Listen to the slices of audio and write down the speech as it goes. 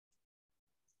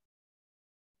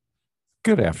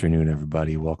Good afternoon,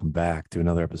 everybody. Welcome back to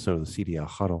another episode of the CDL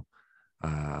Huddle.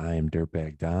 I am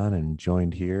Dirtbag Don, and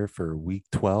joined here for week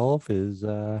 12 is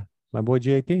my boy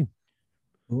JP.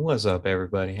 What's up,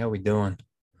 everybody? How we doing?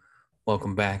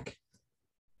 Welcome back.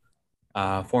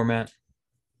 Format,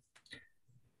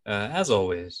 as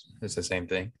always, it's the same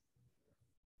thing.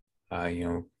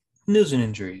 News and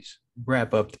injuries.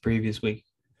 Wrap up the previous week.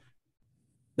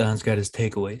 Don's got his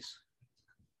takeaways.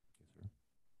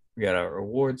 We got our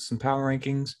awards, some power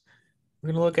rankings.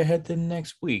 We're gonna look ahead to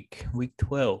next week, week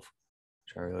 12.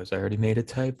 Which I realized I already made a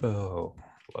typo.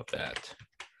 Love that.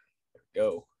 There we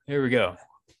go. Here we go.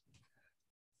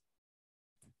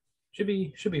 Should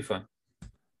be fun.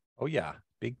 Oh yeah,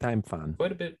 big time fun.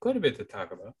 Quite a bit to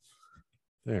talk about.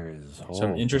 There is a Some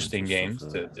whole interesting bunch of games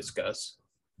stuff, to discuss.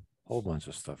 whole bunch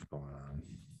of stuff going on.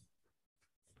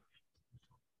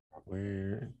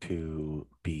 Where to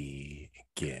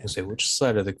begin? Say, which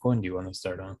side of the coin do you want to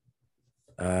start on?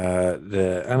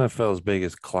 The NFL's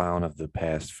biggest clown of the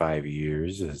past 5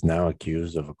 years is now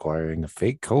accused of acquiring a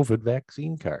fake COVID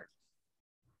vaccine card.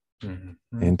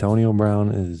 Mm-hmm. Antonio Brown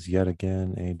is yet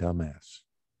again a dumbass.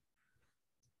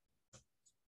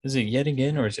 Is it yet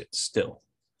again, or is it still?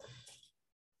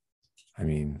 I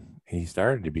mean, he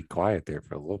started to be quiet there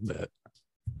for a little bit.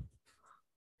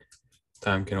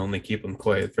 Time can only keep him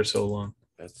quiet for so long.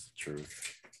 That's the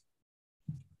truth.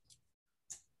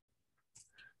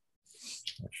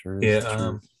 That sure is the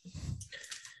truth.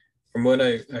 From what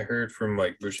I heard from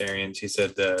like Bruce Arians, he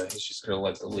said he's just gonna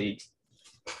let the league,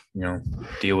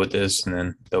 deal with this, and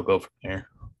then they'll go from there.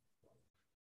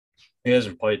 He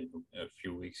hasn't played in a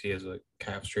few weeks. He has a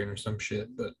calf strain or some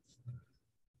shit, but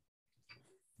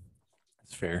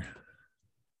That's fair.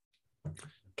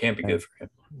 can't be good for him.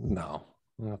 No,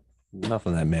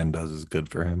 nothing that man does is good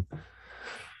for him.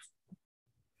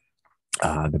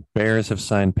 The Bears have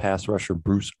signed pass rusher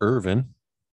Bruce Irvin.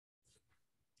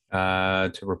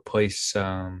 To replace,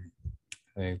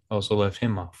 they also left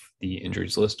him off the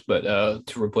injuries list, but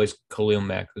to replace Khalil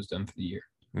Mack, who's done for the year.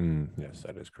 Yes,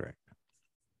 that is correct.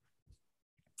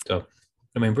 So,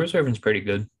 I mean, Bruce Irvin's pretty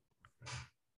good.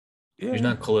 Yeah. He's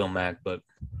not Khalil Mack, but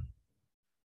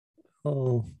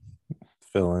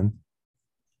fill in.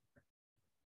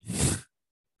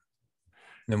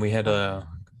 then we had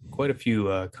quite a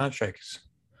few contracts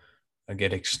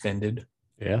get extended.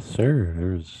 Yes, sir.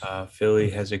 There's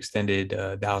Philly has extended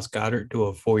Dallas Goedert to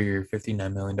a 4-year,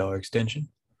 $59 million extension,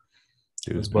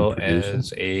 as well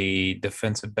as a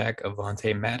defensive back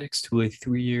Avonte Maddox to a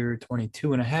 3-year,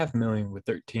 $22.5 million with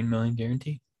 $13 million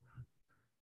guaranteed.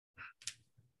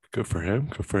 Good for him.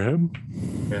 Good for him.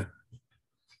 Yeah.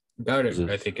 Goedert,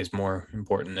 I think, is more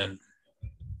important than.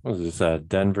 What is this?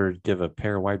 Denver give a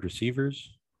pair of wide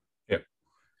receivers. Yep.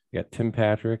 You got Tim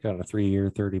Patrick on a 3-year,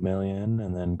 $30 million,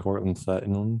 and then Cortland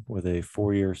Sutton with a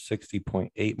 4-year,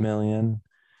 $60.8 million,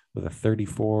 with a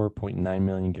 $34.9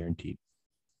 million guaranteed.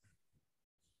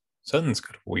 Sutton's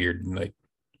got a weird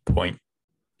point,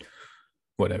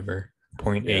 whatever,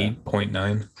 0.8, Yeah.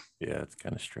 0.9. Yeah, it's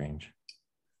kind of strange.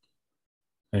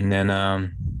 And then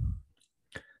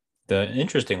the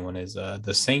interesting one is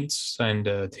the Saints signed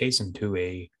Taysom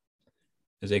to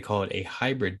as they call it, a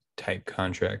hybrid type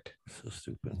contract. So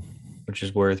stupid. Which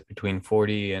is worth between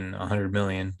 40 and 100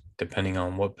 million, depending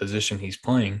on what position he's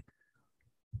playing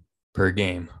per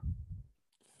game.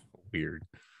 Weird.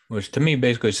 Which to me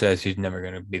basically says he's never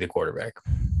going to be the quarterback.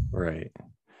 Right.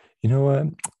 You know what?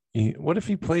 What if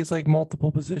he plays like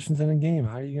multiple positions in a game?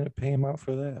 How are you going to pay him out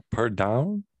for that? Per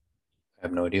down? I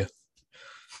have no idea.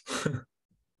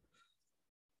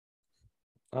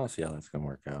 I'll see how that's going to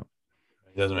work out.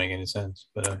 It doesn't make any sense,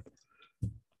 but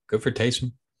good for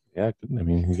Taysom. Yeah, I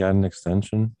mean, he got an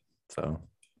extension, so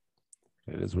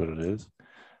it is what it is.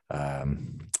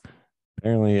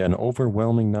 Apparently, an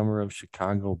overwhelming number of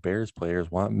Chicago Bears players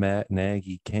want Matt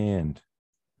Nagy canned.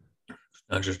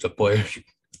 Not just the players;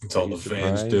 it's all the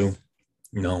fans too.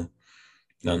 No,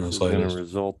 not in the slightest. Going to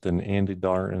result in Andy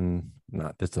Dalton.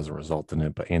 This doesn't result in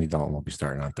it, but Andy Dalton will be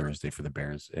starting on Thursday for the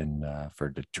Bears and for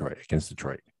Detroit against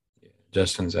Detroit.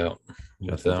 Justin's out.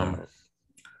 Out.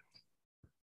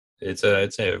 It's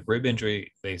a rib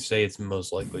injury. They say it's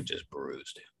most likely just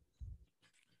bruised.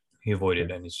 He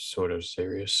avoided any sort of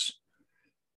serious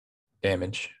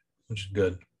damage, which is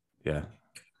good. Yeah,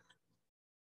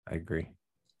 I agree.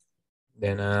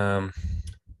 Then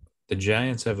the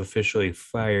Giants have officially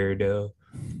fired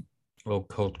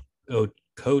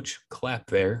Coach Clapp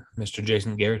there. Mr.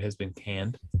 Jason Garrett has been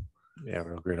canned. Yeah,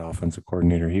 real great offensive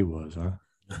coordinator he was, huh?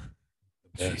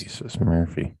 Jesus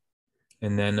Murphy.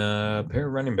 And then a pair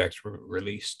of running backs were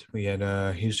released. We had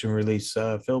Houston release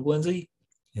Philip Lindsay,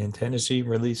 and Tennessee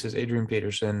releases Adrian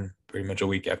Peterson pretty much a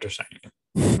week after signing him.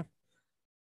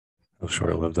 How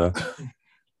short lived that.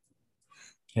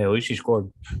 Yeah, at least he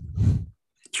scored.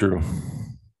 True.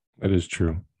 It is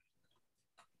true.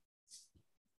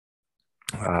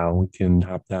 We can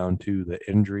hop down to the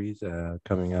injuries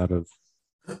coming out of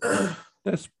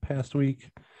this past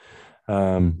week.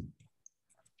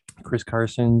 Chris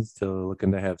Carson's still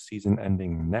looking to have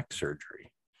season-ending neck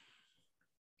surgery.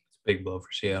 It's a big blow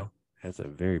for Seattle. That's a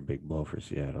very big blow for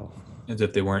Seattle. As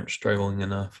if they weren't struggling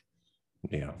enough.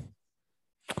 Yeah.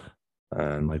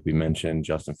 And like we mentioned,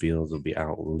 Justin Fields will be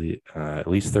out at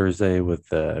least Thursday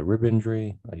with a rib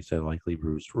injury. Like you said, likely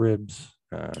bruised ribs.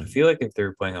 I feel like if they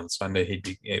were playing on Sunday, he'd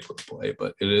be able to play,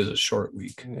 but it is a short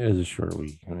week. It is a short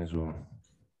week. Might as well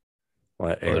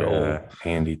let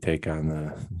Andy take on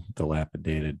the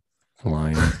dilapidated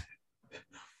line.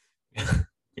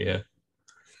 Yeah.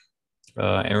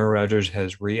 Aaron Rodgers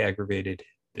has re-aggravated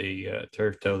the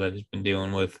turf toe that he's been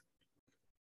dealing with.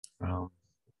 I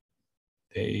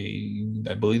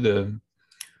believe the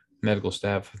medical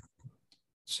staff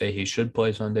say he should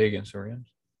play Sunday against the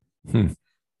Rams.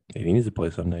 He needs to play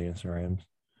Sunday against the Rams.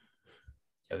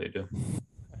 Yeah, they do.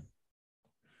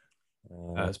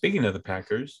 Speaking of the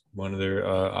Packers, one of their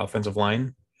offensive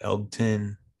line,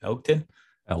 Elgton. How do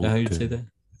you say that?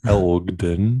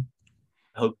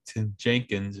 Elgton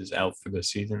Jenkins is out for the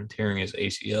season, tearing his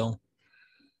ACL.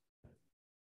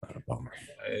 Not a bummer.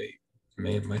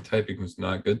 Man, my typing was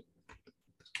not good.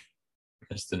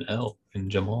 Missed an L in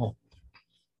Jamal.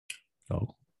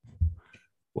 Oh.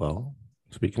 Well,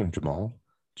 speaking of Jamal,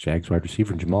 Jags wide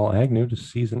receiver Jamal Agnew to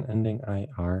season-ending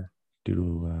IR due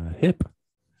to hip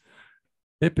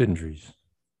injuries.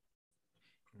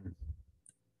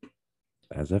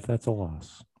 As if that's a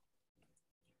loss.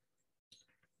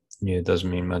 Yeah, it doesn't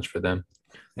mean much for them.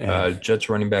 Yeah. Jets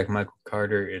running back Michael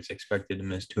Carter is expected to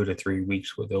miss 2 to 3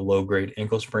 weeks with a low-grade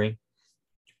ankle sprain.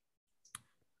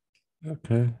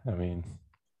 Okay. I mean,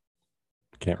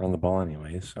 can't run the ball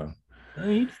anyway, so.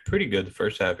 He did pretty good the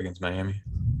first half against Miami.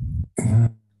 Guess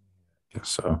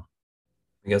so.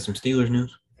 We got some Steelers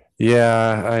news.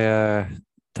 Yeah,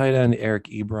 tight end Eric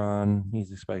Ebron,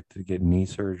 he's expected to get knee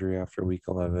surgery after week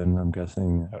 11. I'm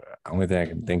guessing the only thing I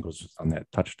can think was on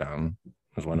that touchdown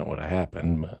was when it would have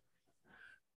happened.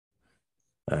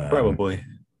 But, probably.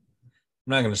 I'm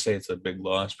not going to say it's a big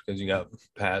loss because you got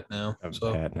Pat now.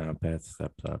 Pat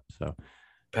steps up. So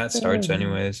Pat starts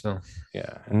anyway. So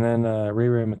yeah, and then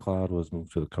Ray McLeod was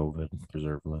moved to the COVID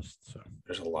reserve list. So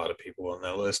there's a lot of people on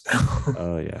that list now.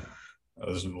 Oh yeah,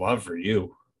 there's a lot for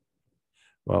you.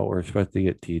 Well, we're expected to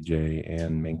get TJ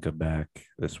and Minka back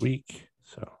this week,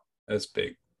 so that's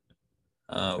big.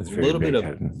 A little bit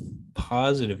of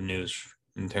positive news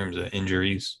in terms of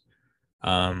injuries.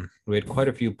 We had quite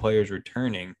a few players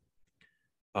returning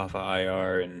off of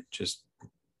IR and just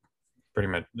pretty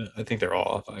much, I think they're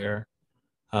all off IR.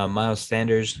 Miles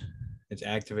Sanders is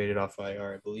activated off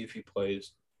IR. I believe he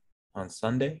plays on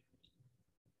Sunday.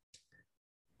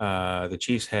 The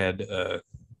Chiefs had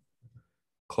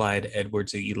Clyde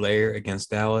Edwards-Helaire against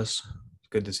Dallas. It's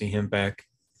good to see him back.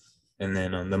 And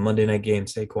then on the Monday night game,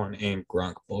 Saquon and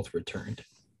Gronk both returned.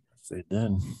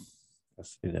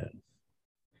 Yes, they did.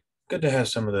 Good to have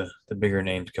some of the bigger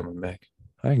names coming back.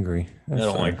 I agree. I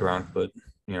don't like Gronk, but,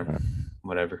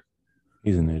 whatever.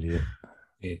 He's an idiot.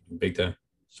 Yeah, big time.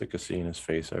 Sick of seeing his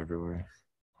face everywhere.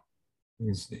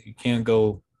 You can't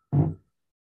go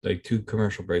like 2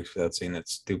 commercial breaks without seeing that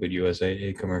stupid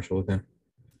USAA commercial with him.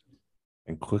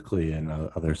 And quickly in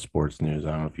other sports news,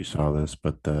 I don't know if you saw this,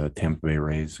 but the Tampa Bay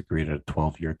Rays agreed to a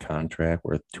 12-year contract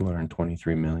worth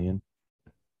 $223 million.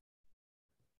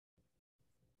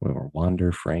 With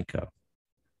Wander Franco,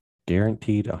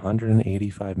 guaranteed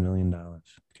 $185 million. Can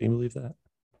you believe that?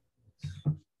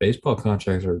 Baseball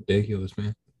contracts are ridiculous,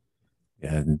 man.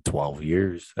 Yeah, in 12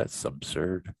 years, that's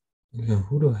absurd. Yeah,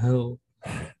 who the hell?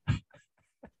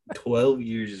 12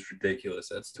 years is ridiculous.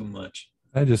 That's too much.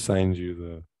 I just signed you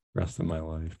the rest of my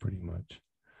life, pretty much.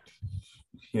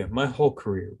 Yeah, my whole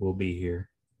career will be here.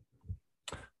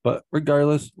 But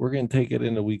regardless, we're going to take it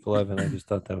into week 11. I just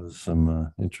thought that was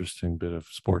some interesting bit of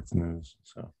sports news.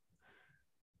 So,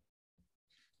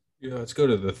 yeah, let's go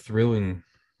to the thrilling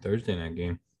Thursday night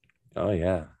game. Oh,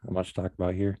 yeah. Not much to talk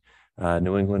about here.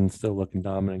 New England still looking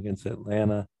dominant against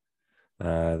Atlanta.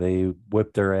 They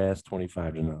whipped their ass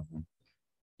 25-0.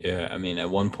 Yeah, I mean, at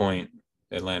one point,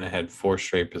 Atlanta had 4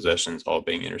 straight possessions, all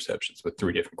being interceptions with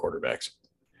 3 different quarterbacks.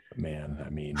 Man, I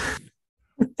mean,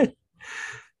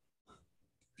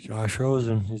 Josh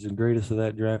Rosen, he's the greatest of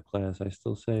that draft class. I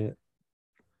still say it.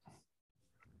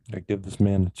 I give this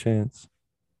man a chance.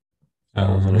 That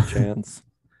wasn't a chance.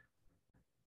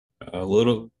 A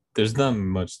little there's not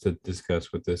much to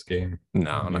discuss with this game.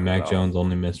 No, I mean, not Mac at all. Jones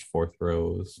only missed four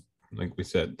throws. Like we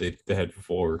said, they had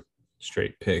four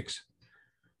straight picks.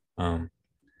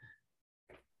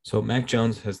 So Mac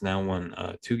Jones has now won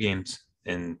 2 games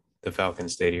in the Falcon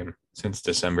Stadium since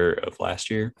December of last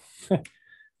year.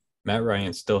 Matt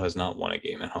Ryan still has not won a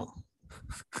game at home.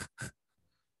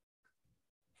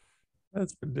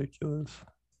 That's ridiculous.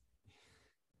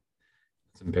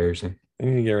 It's embarrassing. I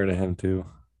need to get rid of him too.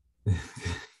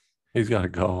 He's got to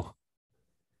go.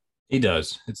 He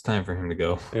does. It's time for him to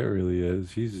go. It really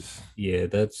is. He's just Yeah,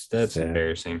 that's sad.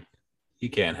 embarrassing. You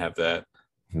can't have that.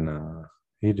 No.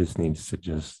 He just needs to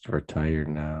just retire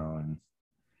now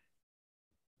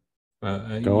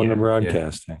and go into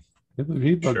broadcasting.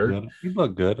 He'd look Sure. good. He'd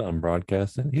look good on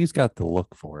broadcasting. He's got the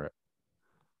look for it.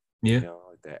 Yeah. You know,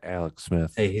 like that Alex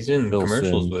Smith. Hey, he's in Bill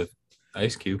commercials Sims. with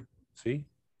Ice Cube. See?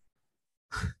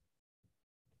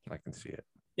 I can see it.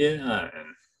 Yeah.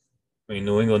 I mean,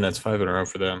 New England, that's 5 in a row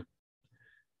for them.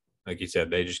 Like you said,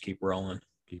 they just keep rolling.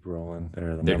 Keep rolling.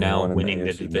 They're number now one in winning the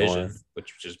AFC division, North.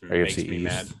 which just Or makes AFC me East.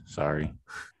 mad. Sorry.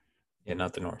 Yeah,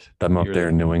 not the North. Them up You're there the-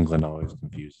 in New England always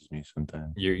confuses me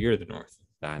sometimes. You're the North.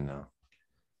 I know.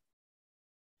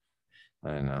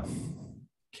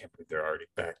 Can't believe they're already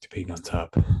back to being on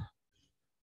top.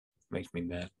 Makes me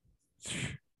mad.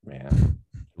 Man,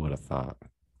 who would have thought?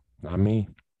 Not me.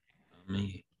 Not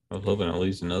me. I was hoping at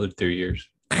least another 3 years.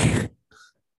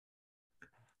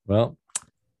 Well,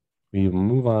 we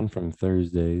move on from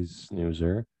Thursday's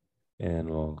snoozer, and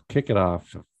we'll kick it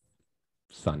off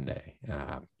Sunday.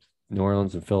 New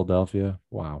Orleans and Philadelphia.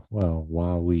 Wow.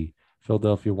 Well, we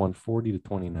Philadelphia won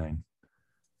 40-29.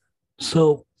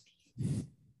 So,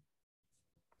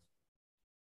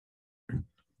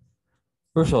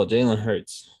 first of all, Jalen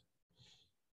Hurts.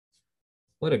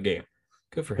 What a game.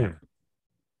 Good for him.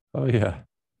 Oh yeah,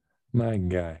 my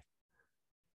guy.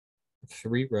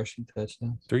 3 rushing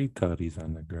touchdowns. 3 tutties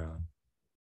on the ground.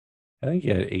 I think he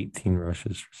had 18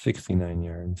 rushes for 69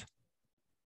 yards.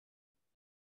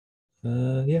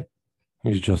 Yeah.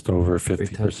 He's just over 3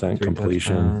 50%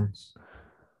 completion. touchdowns.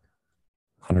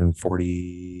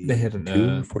 142, They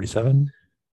had 47.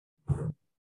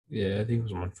 Yeah, I think it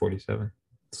was 147.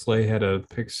 Slay had a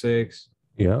pick 6.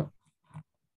 Yeah.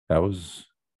 That was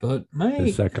But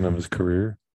the second of his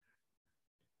career.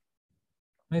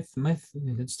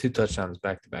 it's 2 touchdowns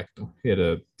back to back though. He had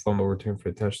a fumble return for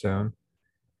a touchdown,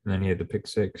 and then he had the pick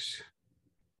 6.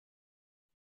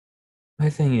 My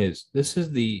thing is, this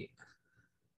is the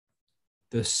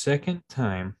second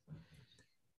time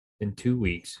in 2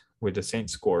 weeks where the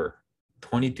Saints score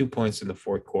 22 points in the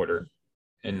fourth quarter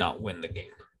and not win the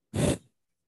game.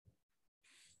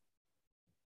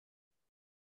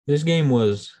 This game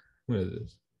was, what is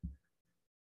this?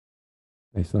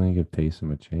 They still need to give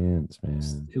Taysom a chance,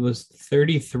 man. It was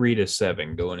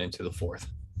 33-7 going into the fourth.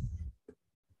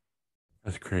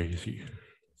 That's crazy.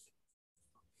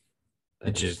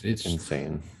 It's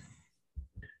insane.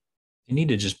 You need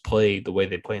to just play the way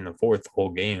they play in the fourth the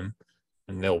whole game,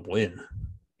 and they'll win.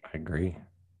 I agree.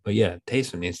 But yeah,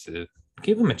 Taysom needs to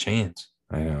give him a chance.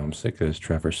 I know. I'm sick of this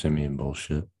Trevor Siemian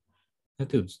bullshit. That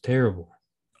dude's terrible.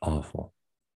 Awful.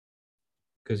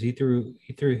 Because he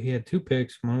had 2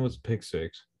 picks. One was a pick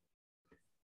 6.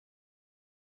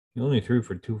 He only threw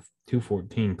for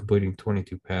 214, completing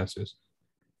 22 passes.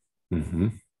 Mm-hmm.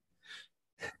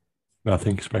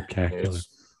 Nothing spectacular.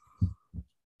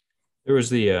 There was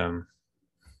the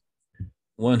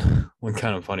one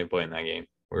kind of funny play in that game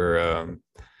where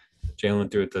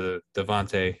Jalen threw it to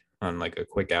Devontae on like a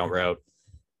quick out route,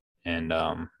 and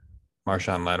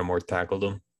Marshawn Lattimore tackled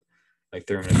him, like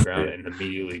threw him to the ground, and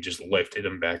immediately just lifted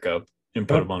him back up and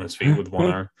put him on his feet with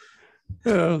one arm.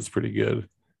 Yeah, that was pretty good.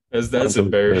 That's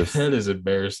embarrassing. That is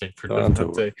embarrassing for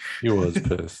Devontae. He was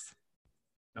pissed.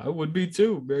 I would be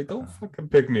too. Like, don't fucking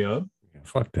pick me up. Yeah,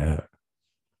 fuck that.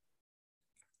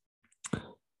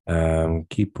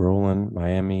 Keep rolling.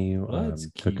 Miami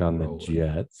took on the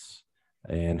Jets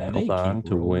and held on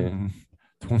to win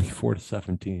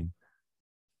 24-17.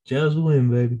 Just win,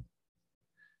 baby.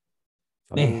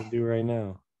 That's all we do right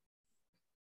now.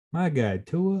 My guy,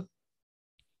 Tua.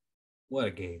 What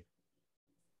a game.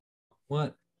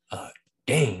 What a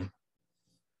game.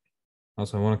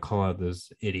 Also, I want to call out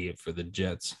this idiot for the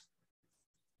Jets.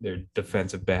 Their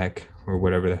defensive back, or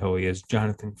whatever the hell he is,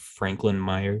 Jonathan Franklin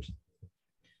Myers.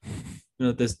 You know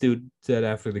what this dude said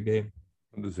after the game?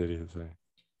 What does idiot say?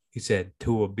 He said,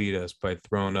 Tua beat us by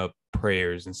throwing up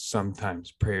prayers, and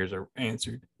sometimes prayers are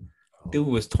answered. Dude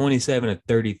was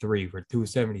 27-33 for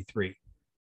 273.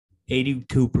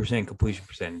 82% completion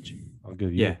percentage. I'll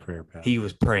give you a prayer pass. He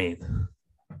was praying.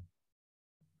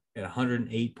 at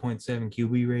 108.7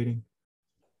 QB rating.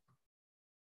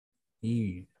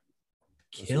 He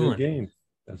That's a good killing it. game.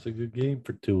 That's a good game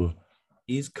for Tua.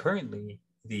 He's currently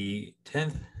the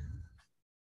 10th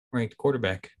ranked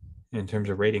quarterback in terms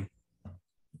of rating.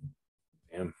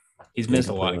 Damn. He's Can't missed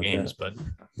a lot of complain about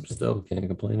games, but Still can't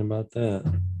complain about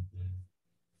that.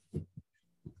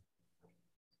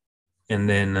 and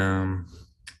then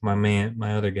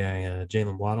my other guy,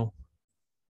 Jalen Waddle,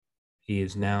 he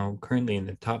is now currently in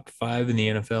the top 5 in the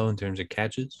NFL in terms of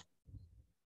catches.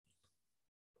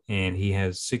 And he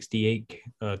has 68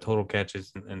 total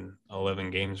catches in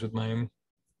 11 games with Miami.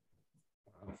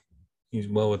 He's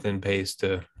well within pace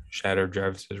to shatter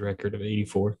Jarvis's record of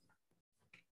 84.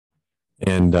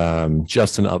 And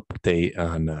just an update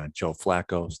on Joe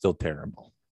Flacco, still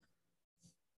terrible.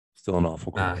 Still an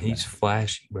awful Nah, quarterback. he's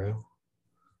flashy, bro.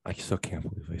 I still can't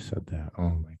believe I said that. Oh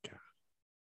my god.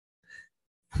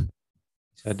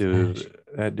 That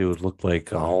dude looked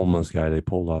like a homeless guy they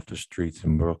pulled off the streets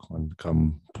in Brooklyn to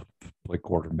come play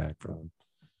quarterback for them.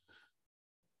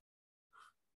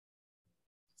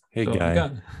 Hey So guy,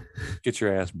 get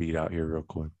your ass beat out here real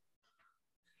quick.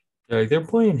 like they're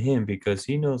playing him because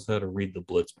he knows how to read the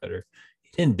blitz better. He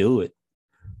didn't do it.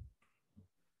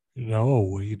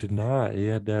 No, he did not. He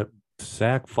had that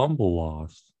sack fumble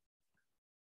loss.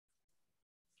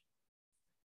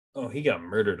 Oh, he got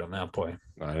murdered on that play.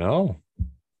 I know.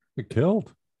 It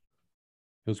killed.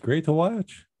 It was great to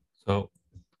watch. So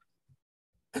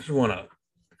I just want to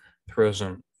throw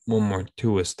one more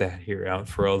Tua stat here out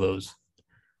for all those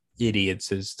idiots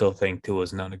that still think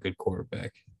Tua's not a good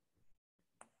quarterback.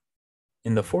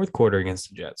 In the fourth quarter against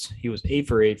the Jets, he was 8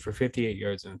 for 8 for 58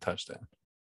 yards and a touchdown.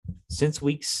 Since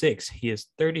week 6, he is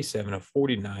 37 of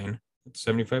 49,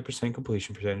 75%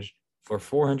 completion percentage for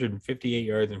 458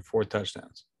 yards and 4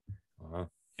 touchdowns.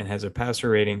 And has a passer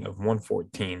rating of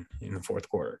 114 in the fourth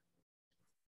quarter.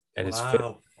 That is fifth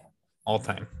all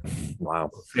time. Wow.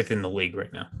 5th in the league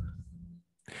right now.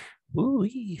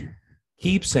 Ooh-wee.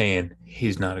 Keep saying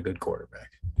he's not a good quarterback.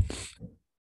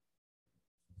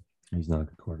 He's not a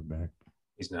good quarterback.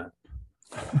 He's not.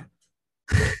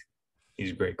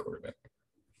 He's a great quarterback.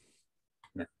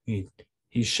 No,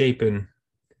 he's shaping.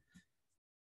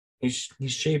 He's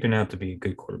shaping out to be a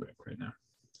good quarterback right now.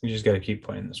 You just got to keep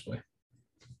playing this way.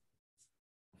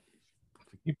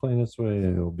 If you keep playing this way,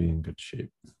 he'll be in good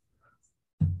shape.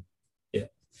 Yeah.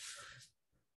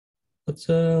 Let's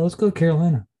go to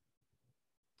Carolina.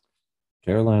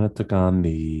 Carolina took on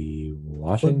the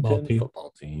Washington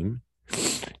football team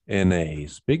in a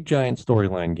big giant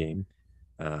storyline game.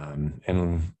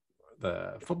 And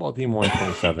the football team won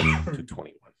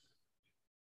 27-21.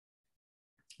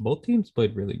 Both teams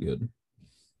played really good.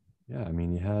 Yeah, I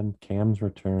mean, you had Cam's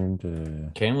return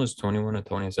to Cam was 21 of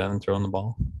 27 throwing the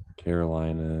ball.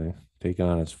 Carolina, taking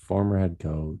on his former head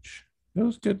coach. It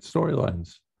was good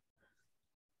storylines.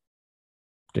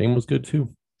 Game was good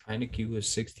too. Heineke was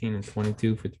 16 and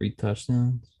 22 for 3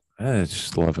 touchdowns. I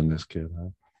just loving this kid,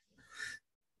 huh?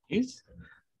 He's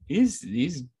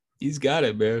got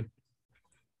it, man.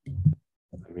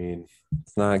 I mean,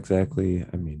 it's not exactly,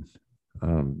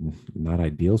 not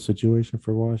ideal situation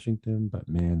for Washington, but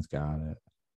man's got it.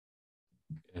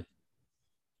 Yeah.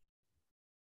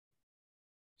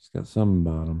 He's got something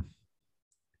about him.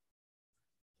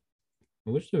 I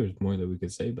wish there was more that we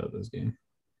could say about this game.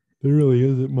 There really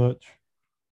isn't much.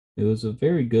 It was a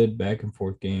very good back and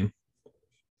forth game.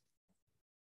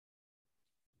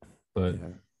 But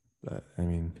I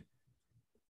mean,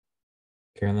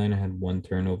 Carolina had 1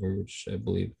 turnover, which I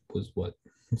believe was what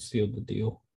sealed the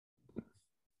deal.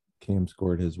 Cam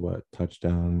scored his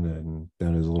touchdown and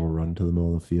done his little run to the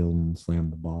middle of the field and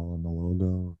slammed the ball on the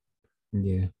logo.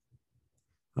 Yeah.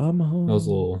 I'm home. That was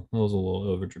a little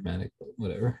over dramatic, but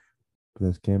whatever. But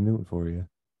that's Cam Newton for you.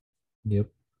 Yep.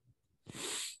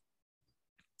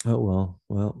 Oh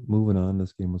well, moving on.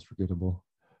 This game was forgettable.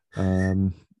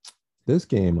 This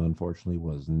game, unfortunately,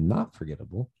 was not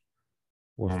forgettable.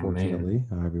 Or fortunately,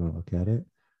 however you want to look at it.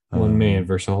 One man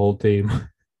versus a whole team.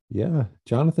 Yeah.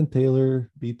 Jonathan Taylor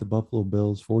beat the Buffalo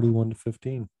Bills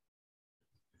 41-15.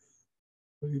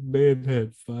 Man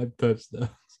had 5 touchdowns.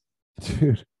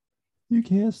 Dude, you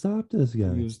can't stop this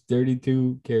guy. He was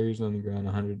 32 carries on the ground,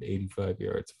 185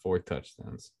 yards, 4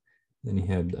 touchdowns. Then he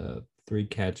had 3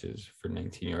 catches for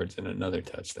 19 yards and another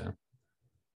touchdown.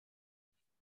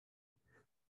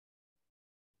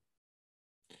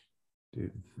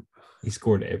 Dude. He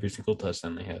scored every single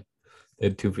touchdown they had. They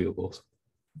had 2 field goals.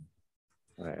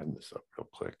 I add this up real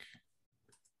quick.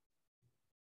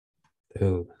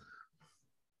 Dude.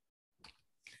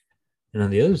 And on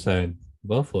the other side,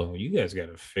 Buffalo, you guys got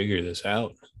to figure this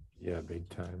out. Yeah, big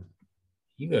time.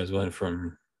 You guys went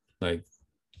from like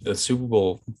the Super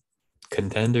Bowl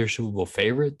contender, Super Bowl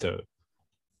favorite to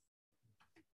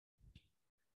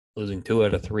losing 2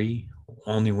 out of 3.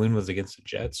 Only win was against the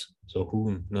Jets. So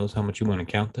who knows how much you want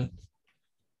to count that?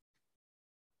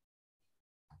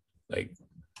 Like,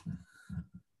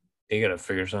 they got to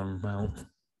figure something out.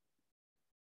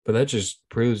 But that just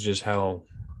proves just how,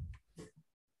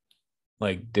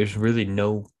 like, there's really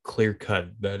no clear cut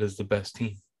that is the best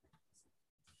team.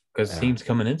 Because Yeah. teams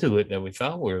coming into it that we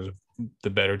thought were the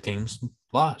better teams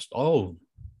lost all of them.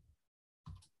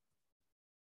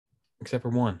 Except for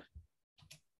one.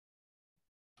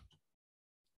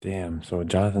 Damn. So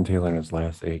Jonathan Taylor in his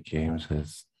last 8 games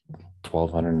has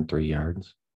 1,203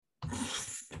 yards.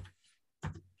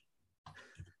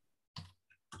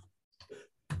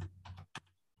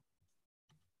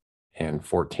 And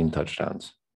 14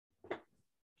 touchdowns.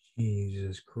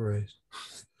 Jesus Christ.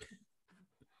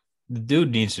 The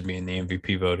dude needs to be in the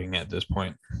MVP voting at this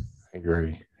point. I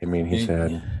agree. I mean, he's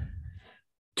had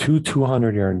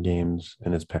 200-yard games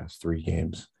in his past 3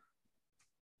 games.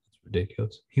 It's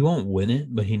ridiculous. He won't win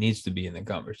it, but he needs to be in the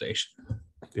conversation.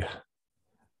 Yeah.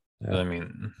 I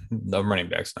mean, the running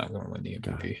back's not going to win the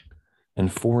MVP.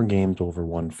 And 4 games over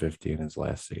 150 in his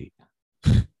last 8.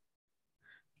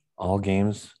 All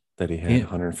games that he had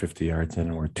 150 yards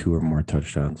in were 2 or more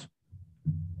touchdowns.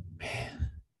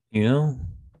 Man, you know,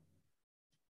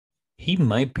 he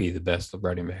might be the best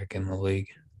running back in the league.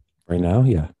 Right now,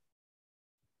 yeah.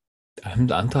 I'm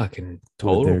talking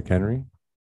total. Derrick Henry?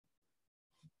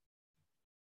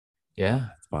 Yeah.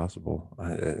 It's possible.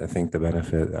 I think the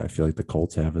benefit I feel like the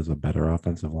Colts have is a better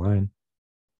offensive line.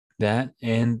 That,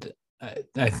 and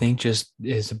I think just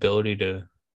his ability to,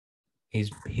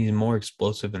 he's more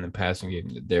explosive in the passing game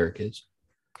than Derrick is.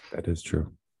 That is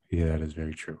true. Yeah, that is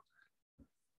very true.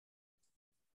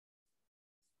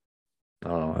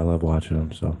 Oh, I love watching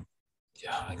him. So,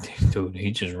 yeah, dude,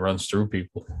 he just runs through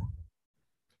people.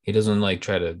 He doesn't like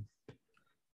try to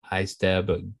high stab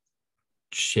or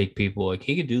shake people. Like,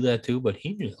 he could do that too, but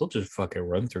he'll just fucking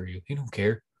run through you. He don't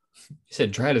care. He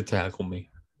said, "Try to tackle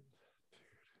me."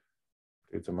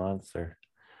 It's a monster.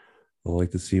 I'd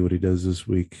like to see what he does this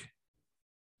week.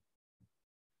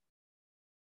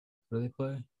 What do they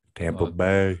play? Tampa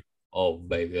Bay. Oh,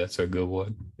 baby, that's a good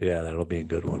one. Yeah, that'll be a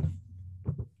good one.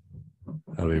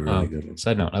 That'll be a really good one.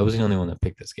 Side note, I was the only one that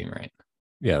picked this game right.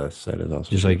 Yeah, that is also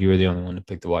just true. Like you were the only one to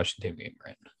pick the Washington game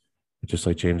right. Just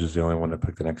like James is the only one to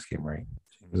pick the next game right.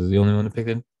 James is the only one to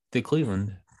pick the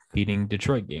Cleveland beating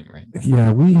Detroit game right.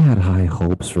 Yeah, we had high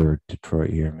hopes for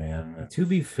Detroit here, man. To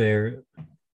be fair,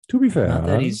 not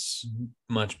that he's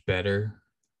much better,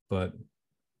 but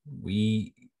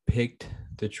we picked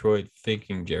Detroit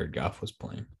thinking Jared Goff was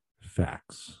playing.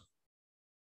 Facts.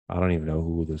 I don't even know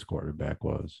who this quarterback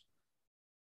was.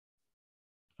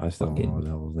 I still don't know what the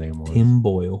hell his name was. Tim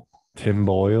Boyle. Tim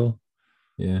Boyle?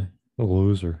 Yeah. A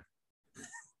loser.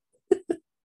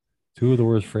 2 of the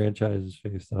worst franchises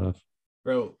faced off.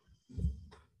 Bro,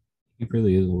 he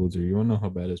really is a loser. You want to know how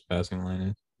bad his passing line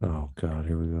is? Oh, God,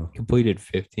 here we go. He completed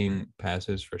 15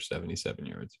 passes for 77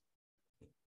 yards.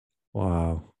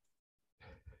 Wow.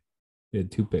 He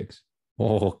had 2 picks.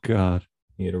 Oh, God.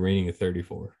 He had a rating of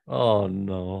 34. Oh,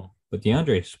 no. But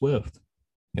DeAndre Swift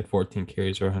had 14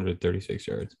 carries for 136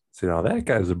 yards. See, now that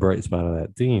guy's a bright spot of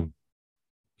that team.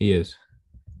 He is.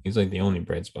 He's like the only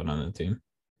bright spot on the team.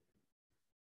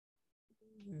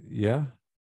 Yeah.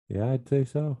 Yeah, I'd say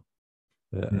so.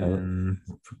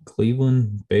 For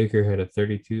Cleveland, Baker had a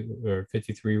 32 or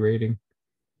 53 rating.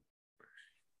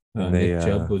 Nick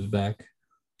Chubb was back.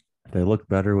 They look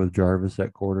better with Jarvis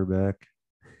at quarterback.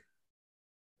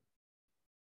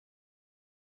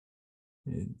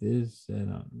 It is,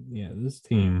 this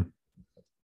team,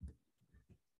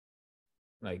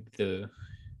 like you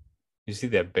see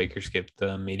that Baker skipped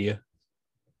the media.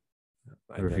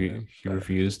 He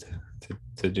refused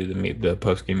to do the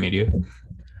post-game media.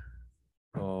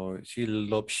 Oh, she a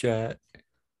little upset.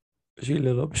 She a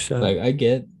little upset. Like, I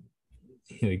get,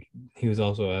 he was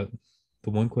also at, the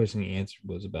one question he answered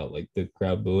was about like the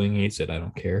crowd booing. He said, "I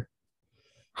don't care."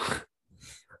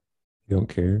 You don't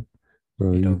care?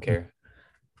 Bro, you don't care.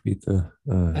 Beat the.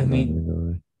 I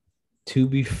mean, to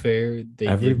be fair,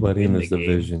 everybody in this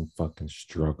division fucking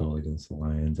struggle against the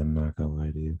Lions. I'm not gonna lie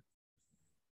to you.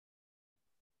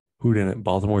 Who didn't?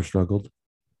 Baltimore struggled.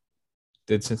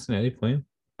 Did Cincinnati play him?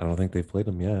 I don't think they've played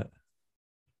him yet.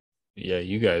 Yeah,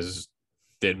 you guys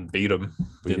didn't beat them.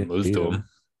 Didn't lose to them.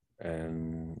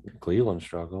 And Cleveland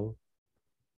struggled.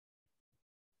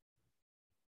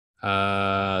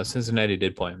 Cincinnati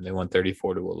did play him. They won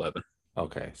 34-11.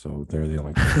 Okay, so they're the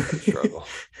only team that struggle.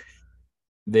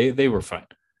 They were fine.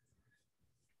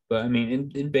 But I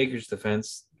mean, in Baker's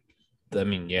defense, I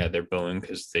mean, yeah, they're booing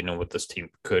because they know what this team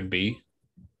could be,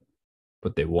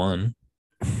 but they won.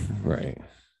 Right.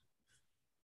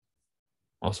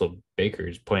 Also, Baker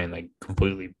is playing like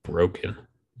completely broken.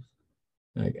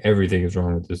 Like everything is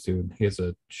wrong with this dude. He has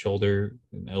a shoulder,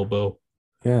 an elbow,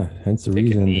 Yeah. Hence the take a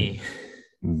reason knee.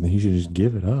 he should just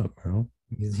give it up, bro.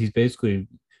 He's basically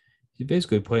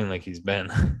playing like he's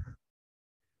been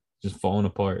just falling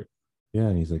apart. Yeah.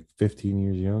 And he's like 15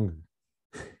 years younger.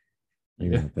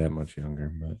 Maybe Yeah, not that much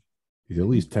younger, but he's at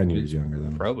least 10 years younger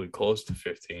than him. probably close to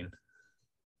 15.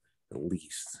 At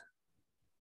least.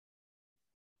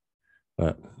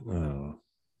 But I'm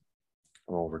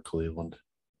over Cleveland.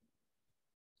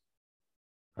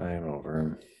 I am over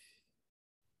him.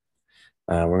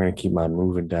 We're going to keep on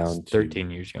moving down to 13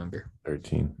 years younger.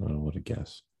 13. Oh, what a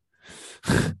guess.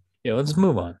 Yeah, let's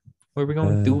move on. Where are we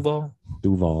going? Duval?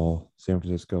 Duval. San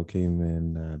Francisco came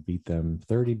and beat them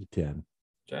 30-10.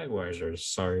 Jaguars are a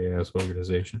sorry ass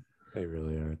organization. They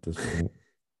really are at this point.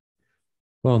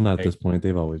 Well, not at this point.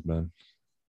 They've always been.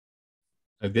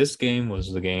 Like this game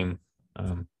was the game.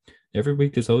 Every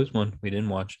week there's always one we didn't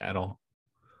watch at all.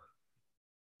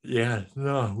 Yeah,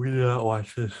 no, we did not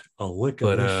watch this. A lick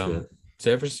of this shit.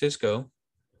 San Francisco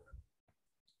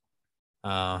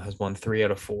has won 3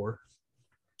 out of 4.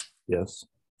 Yes.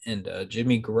 And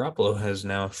Jimmy Garoppolo has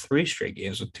now 3 straight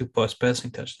games with 2+ passing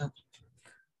touchdowns.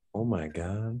 Oh my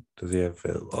God. Does he have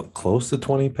close to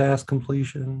 20 pass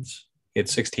completions? He had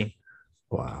 16.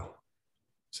 Wow.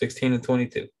 16 and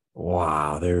 22.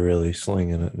 Wow, they're really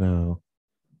slinging it now.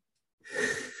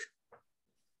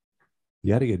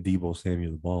 You got to get Deebo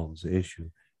Samuel the ball is the issue,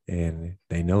 and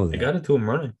they know that. They got it to him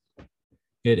running.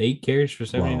 He had 8 carries for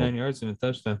 79 yards and a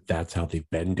touchdown. That's how they've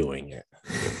been doing it.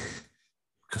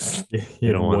 He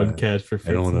had one catch for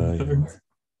 15 yards.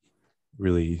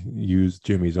 Really use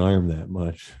Jimmy's arm that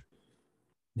much.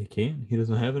 They can't. He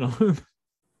doesn't have an arm. God,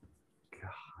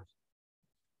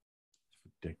 it's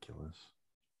ridiculous.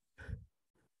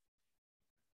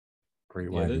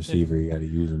 Great wide receiver. You got to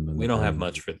use him. We don't have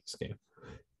much for this game.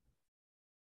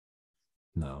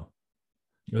 No.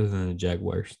 Other than the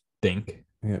Jaguars stink.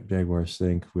 Yeah, Jaguars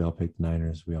stink. We all picked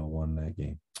Niners. We all won that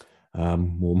game.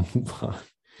 We'll move on.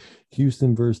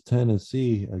 Houston versus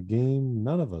Tennessee, a game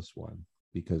none of us won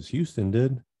because Houston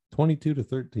did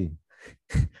 22-13.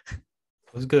 It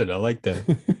was good. I like that.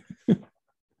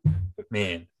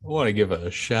 Man, I want to give a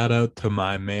shout out to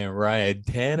my man Ryan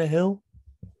Tannehill.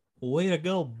 Way to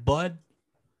go, bud.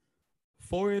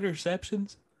 4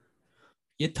 interceptions.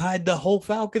 You tied the whole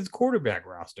Falcons quarterback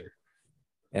roster.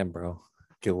 And bro,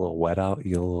 get a little wet out.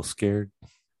 You get a little scared.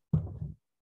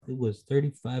 It was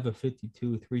 35 of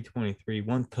 52, 323,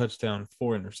 1 touchdown,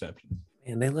 4 interceptions.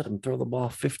 And they let him throw the ball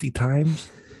 50 times.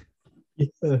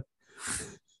 Yeah.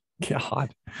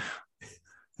 God.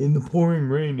 In the pouring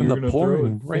rain, you're going to throw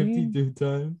it 52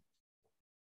 times.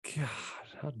 God,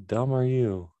 how dumb are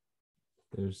you?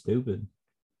 They're stupid.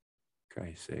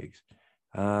 Christ's sakes.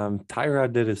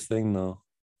 Tyrod did his thing though.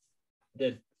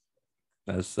 Did.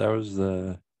 That was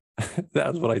that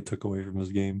was what I took away from this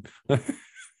game.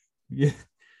 Yeah.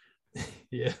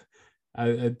 Yeah.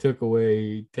 I took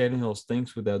away Tannehill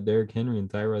stinks without Derrick Henry, and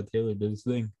Tyrod Taylor did his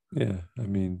thing. Yeah, I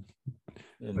mean,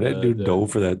 that dude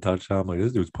dove for that touchdown. Like,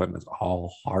 this dude's putting his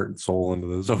all heart and soul into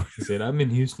this. He said, I'm in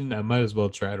Houston. I might as well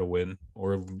try to win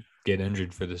or get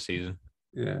injured for the season.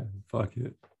 Yeah, fuck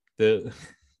it.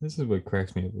 This is what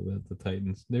cracks me up about the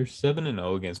Titans. They're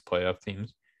 7-0 against playoff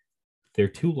teams. Their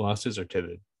 2 losses are to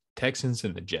the Texans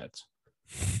and the Jets.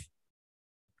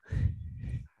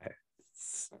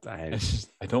 I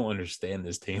don't understand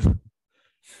this team.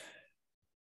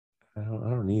 I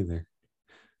don't either.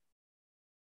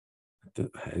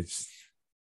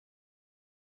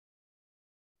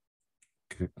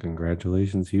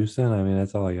 Congratulations, Houston. I mean,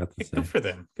 that's all I got to say. Good for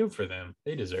them. Good for them.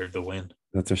 They deserve the win.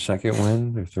 That's their second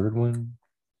win, their third win.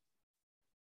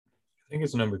 I think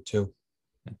it's number 2.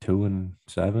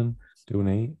 2-7,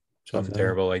 2-8. Something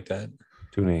terrible like that.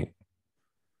 2-8.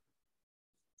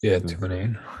 Yeah,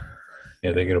 2-8.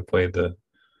 Yeah, they're gonna play the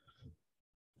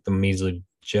measly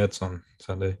Jets on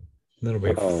Sunday. That'll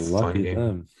be a fun game.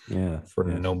 Them. Yeah, for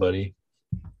nobody.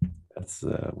 That's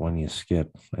one you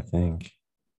skip, I think.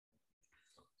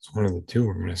 It's one of the 2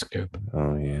 we're gonna skip.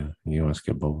 Oh yeah, you want to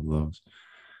skip both of those.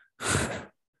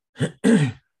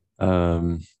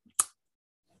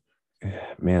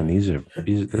 Man,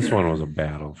 this one was a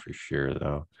battle for sure,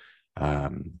 though.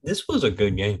 This was a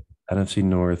good game. NFC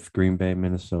North, Green Bay,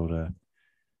 Minnesota.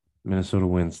 Minnesota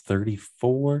wins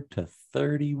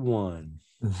 34-31.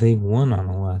 They won on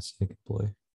the last second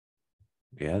play.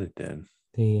 Yeah, they did.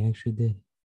 They actually did.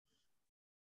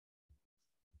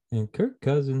 And Kirk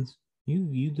Cousins,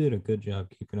 you did a good job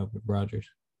keeping up with Rodgers.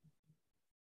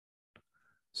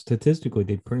 Statistically,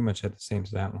 they pretty much had the same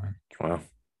stat line. Wow.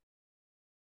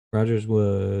 Rodgers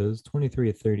was 23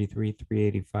 of 33,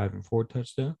 385, and 4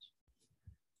 touchdowns.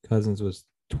 Cousins was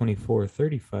 24 of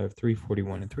 35,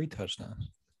 341, and 3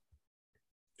 touchdowns.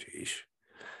 Jeez.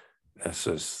 That's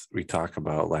just, we talked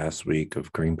about last week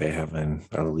of Green Bay having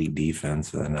an elite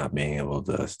defense and then not being able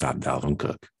to stop Dalvin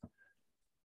Cook.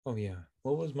 Oh, yeah.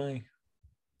 What was my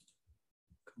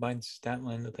combined stat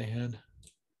line that they had?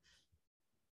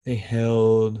 They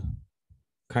held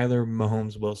Kyler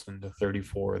Mahomes Wilson to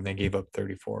 34, and they gave up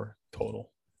 34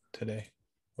 total today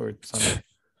or Sunday.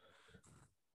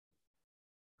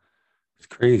 It's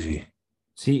crazy.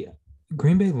 See,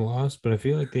 Green Bay lost, but I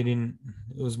feel like they didn't.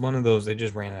 It was one of those, they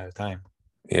just ran out of time.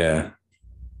 Yeah.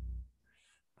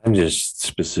 I'm just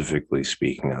specifically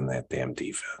speaking on that damn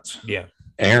defense. Yeah.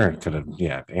 Aaron could have,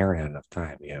 if Aaron had enough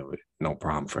time, no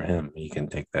problem for him. He can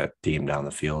take that team down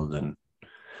the field in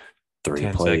 3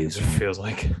 10 plays. seconds, it feels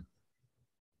like.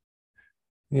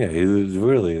 Yeah,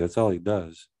 really, that's all he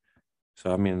does.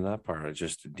 So, I mean, that part is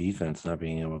just the defense not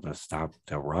being able to stop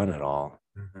the run at all.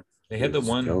 Mm-hmm. They had the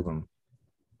Just killed one them.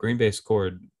 Green Bay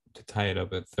scored to tie it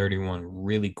up at 31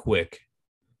 really quick.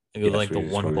 It was like the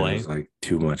one play. It was like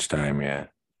too much time, Yeah,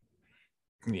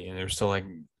 and there's still like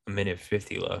a minute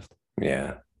 50 left.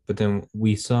 Yeah. But then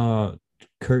we saw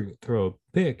Kirk throw a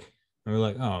pick, and we're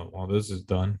like, oh, well, this is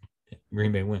done.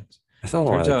 Green Bay wins.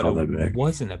 Turns out it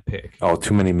wasn't a pick. Oh,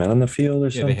 too many men on the field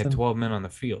or something? Yeah, they had 12 men on the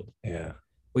field. Yeah.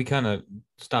 We kind of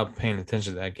stopped paying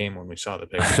attention to that game when we saw the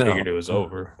pick. We figured it was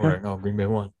over. We're like, oh, Green Bay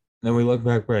won. Then we look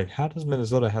back, we're like, how does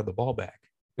Minnesota have the ball back?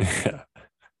 Yeah.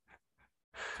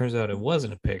 Turns out it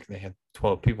wasn't a pick. They had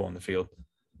 12 people on the field.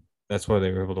 That's why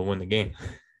they were able to win the game.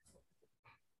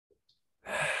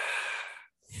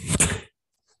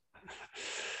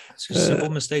 It's just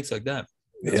simple mistakes like that.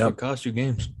 That's what cost you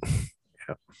games.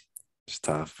 Yep. It's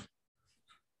tough.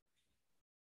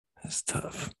 It's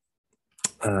tough.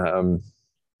 Good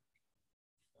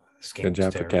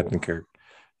job for Captain Kirk.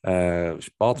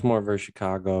 Baltimore versus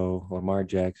Chicago. Lamar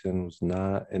Jackson was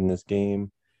not in this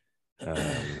game.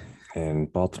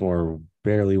 And Baltimore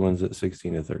barely wins at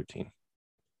 16-13.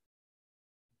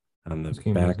 On the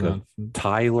back of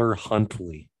Tyler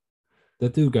Huntley.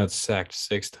 That dude got sacked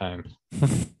 6 times.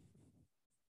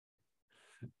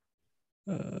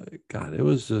 God, it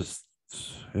was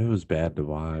bad to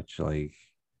watch. Like,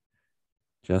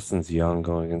 Justin's Young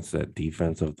going against that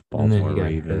defense of the Baltimore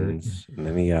Ravens. And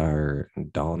then he got hurt.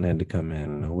 And Dalton had to come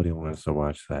in. Nobody wants to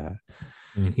watch that.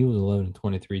 I mean, he was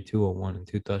 11-23, 201, and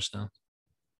 2 touchdowns.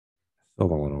 Still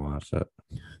don't want to watch that.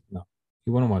 No.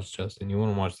 You want to watch Justin. You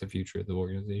want to watch the future of the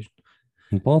organization.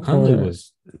 Baltimore Huntley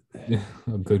was a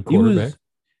good quarterback.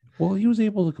 He was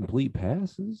able to complete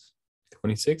passes.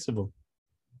 26 of them.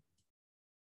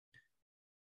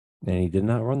 And he did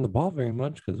not run the ball very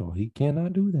much because he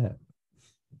cannot do that.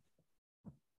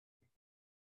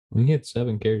 We had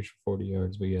 7 carries for 40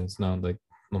 yards, but yeah, it's not like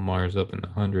Lamar's up in the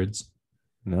hundreds.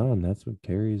 No, and that's what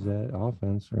carries that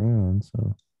offense around.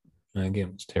 So that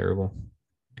game was terrible.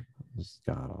 It's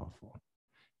god awful.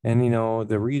 And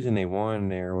the reason they won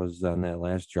there was on that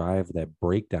last drive, that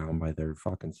breakdown by their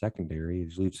fucking secondary.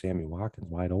 Just leave Sammy Watkins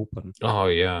wide open. Oh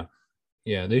yeah,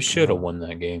 yeah, they should have won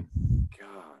that game.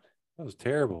 God, that was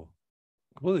terrible.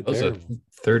 Completely terrible. Was it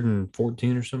 3rd and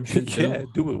 14 or some shit? Yeah,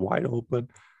 dude was wide open.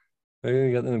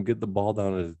 They got them to get the ball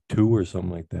down to 2 or something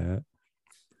like that.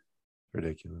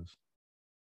 Ridiculous.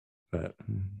 But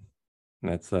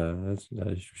that's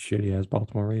shitty ass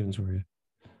Baltimore Ravens for you.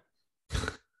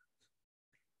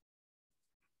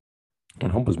 I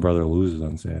hope his brother loses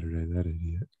on Saturday. That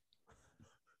idiot.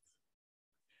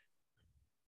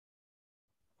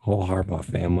 Whole Harbaugh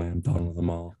family. I'm done with them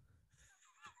all.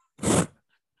 It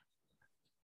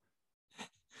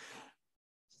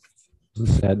was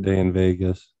a sad day in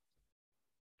Vegas.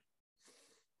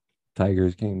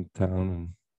 Tigers came to town and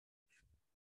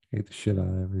ate the shit out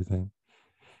of everything.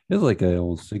 It was like an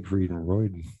old Siegfried and Roy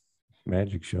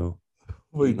magic show.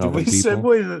 Wait, did we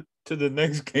segue to the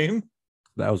next game?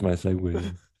 That was my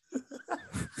segue.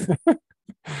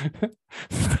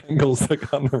 Bengals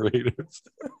took on the Raiders.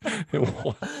 It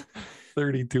won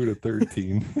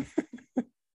 32-13.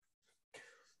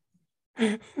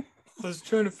 I was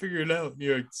trying to figure it out.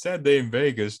 You're like, sad day in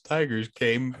Vegas. Tigers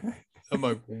came. I'm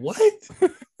like, what?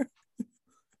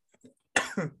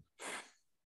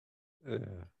 Yeah.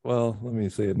 Well, let me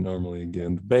say it normally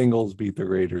again. The Bengals beat the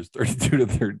Raiders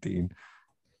 32-13.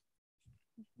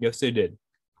 Yes, they did.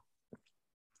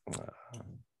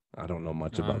 I don't know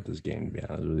much about this game, to be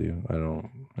honest with you.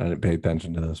 I didn't pay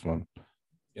attention to this one.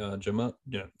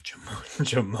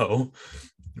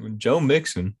 Joe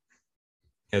Mixon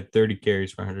had 30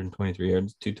 carries for 123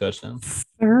 yards, 2 touchdowns.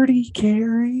 30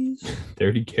 carries.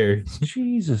 30 carries.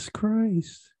 Jesus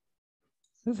Christ.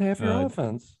 That's half your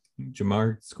offense.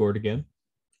 Jamar scored again.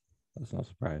 That's no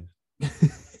surprise.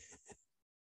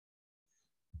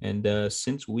 And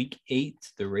since week 8,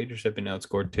 the Raiders have been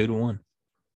outscored 2-1.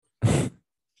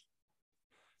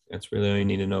 That's really all you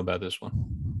need to know about this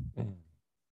one.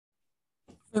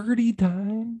 30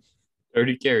 times?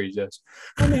 30 carries, yes.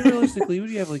 I mean, realistically, would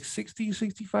you have like 60,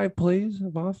 65 plays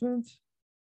of offense?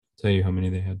 Tell you how many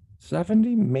they had.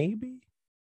 70, maybe?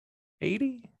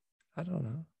 80? I don't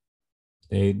know.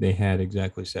 They had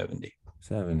exactly 70.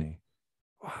 70.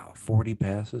 Wow, 40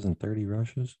 passes and 30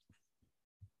 rushes?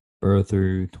 Burrow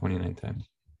threw 29 times.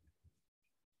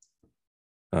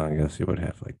 Oh, I guess you would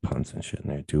have like punts and shit in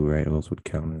there too, right? Those would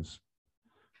count as.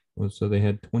 Well, so they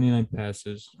had 29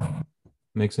 passes.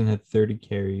 Mixon had 30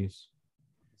 carries.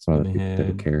 So they they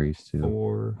had carries too.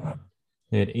 4.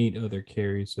 They had 8 other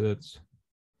carries, so that's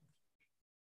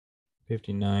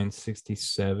 59,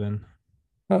 67.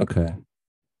 Okay.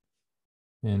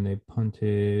 And they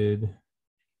punted.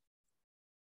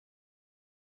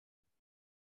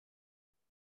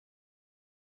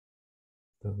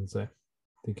 Doesn't say.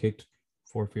 They kicked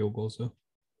 4 field goals, though.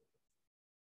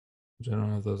 Which I don't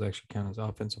know if those actually count as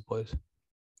offensive plays.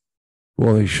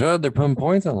 Well, they should. They're putting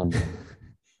points on them.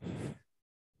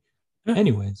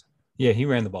 Anyways, yeah, he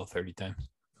ran the ball 30 times.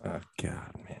 Oh,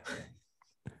 God, man.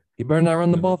 He better not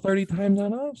run the ball 30 times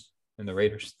on us. And the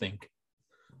Raiders stink.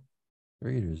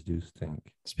 Raiders do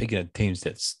stink. Speaking of teams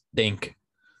that stink.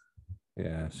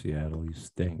 Yeah, Seattle, you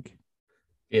stink.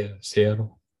 Yeah,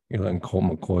 Seattle. You're letting Colt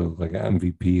McCoy look like an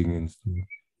MVP against you.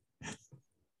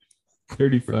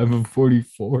 35 of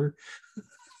 44.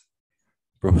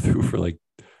 Bro threw for like.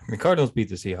 The Cardinals beat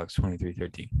the Seahawks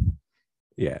 23-13.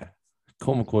 Yeah.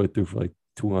 Colt McCoy threw for like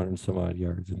 200 some odd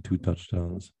yards and 2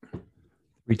 touchdowns.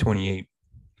 328.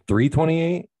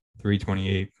 328?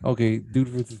 328. Okay, dude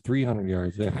for 300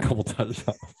 yards and a couple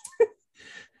touchdowns.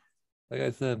 Like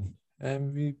I said,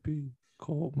 MVP,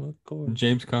 Colt McCoy.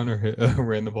 James Conner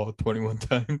ran the ball 21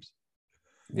 times.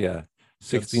 Yeah.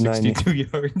 62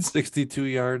 yards. 62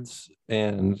 yards,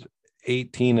 and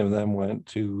 18 of them went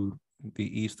to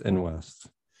the east and west.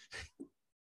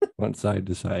 Went side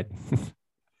to side.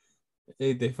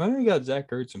 Hey, they finally got Zach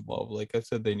Ertz involved. Like I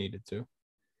said, they needed to.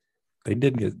 They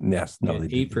did get they 8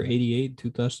 did for 88, 2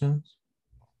 touchdowns.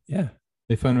 Yeah.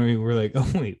 They finally were like,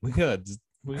 oh wait, we got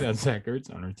Zach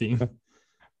Ertz on our team.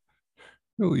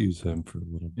 We'll use him for a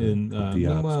little bit. And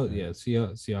meanwhile,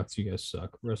 Seahawks, you guys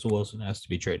suck. Russell Wilson has to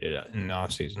be traded out in the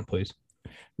offseason, please.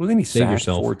 Wasn't he Save sacked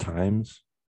yourself. 4 times?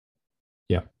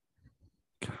 Yeah.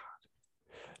 God.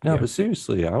 No, Yeah. but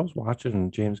seriously, I was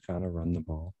watching James Conner run the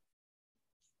ball.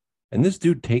 And this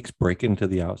dude takes breaking to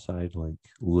the outside, like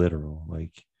literal.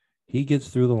 Like he gets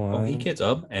through the line. Oh, he gets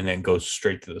up and then goes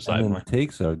straight to the and sideline. then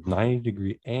takes a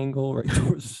 90-degree angle right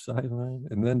towards the sideline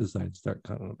and then decides to start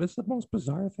cutting up. It's the most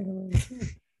bizarre thing I've ever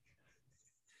seen.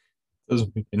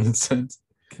 Doesn't make any sense.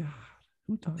 God,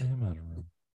 who taught him how to run?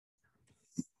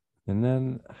 And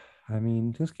then, I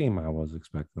mean, this game I was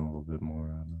expecting a little bit more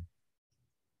out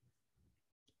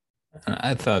of.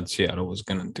 I thought Seattle was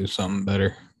going to do something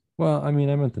better. Well, I mean,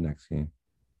 I meant the next game.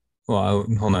 Well,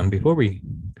 hold on. Before we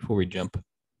jump.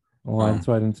 Well, that's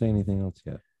why I didn't say anything else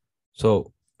yet.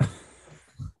 So,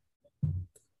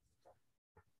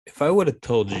 if I would have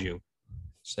told you,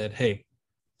 said, hey,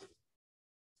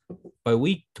 by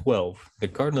week 12, the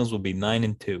Cardinals will be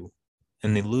 9-2,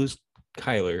 and they lose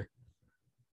Kyler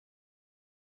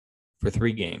for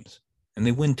 3 games, and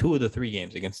they win 2 of the 3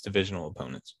 games against divisional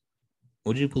opponents,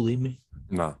 would you believe me?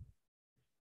 No.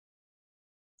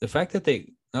 The fact that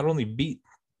they not only beat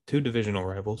 2 divisional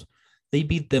rivals, they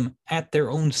beat them at their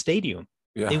own stadium.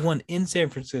 Yeah. They won in San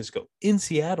Francisco, in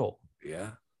Seattle.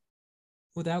 Yeah.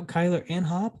 Without Kyler and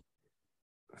Hop.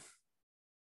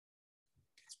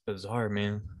 It's bizarre,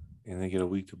 man. And they get a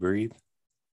week to breathe.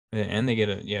 And they get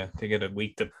a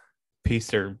week to piece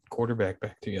their quarterback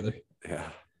back together. Yeah.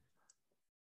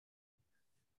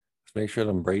 Let's make sure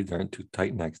them braids aren't too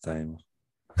tight next time.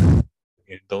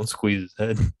 Yeah, don't squeeze his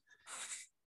head.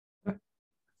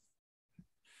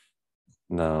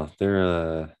 No,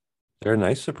 they're a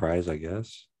nice surprise, I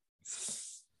guess.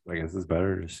 I guess it's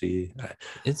better to see.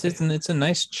 It's a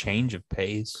nice change of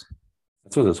pace.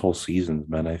 That's what this whole season's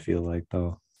been, I feel like,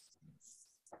 though.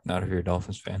 Not if you're a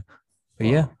Dolphins fan. But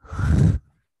yeah.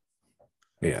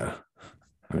 Yeah.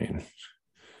 I mean,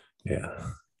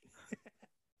 yeah.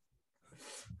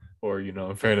 Or,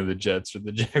 a fan of the Jets or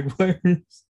the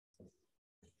Jaguars.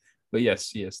 But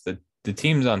yes, the the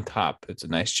teams on top, it's a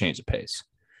nice change of pace.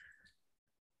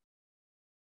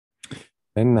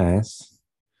 And nice.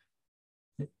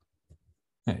 All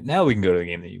right, now we can go to the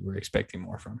game that you were expecting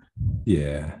more from.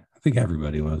 Yeah, I think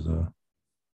everybody was.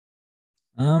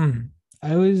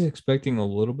 I was expecting a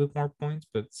little bit more points,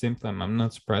 but at the same time, I'm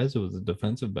not surprised it was a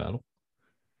defensive battle.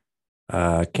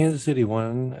 Kansas City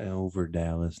won over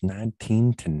Dallas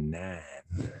 19-9.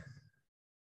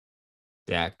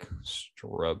 Dak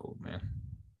struggled, man.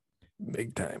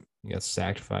 Big time. He got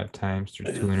sacked 5 times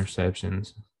through 2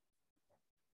 interceptions.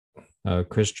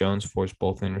 Chris Jones forced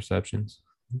both interceptions.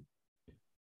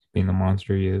 Being the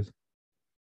monster he is.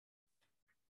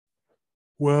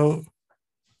 Well,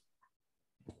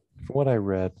 from what I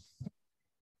read,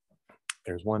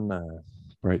 there's one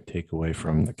right takeaway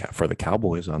from for the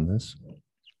Cowboys on this.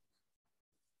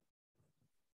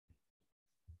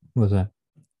 What was that?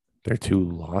 Their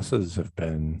 2 losses have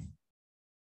been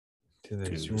To the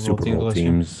to Super Bowl last year?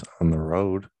 teams on the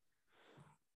road.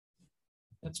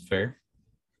 That's fair.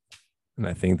 And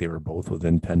I think they were both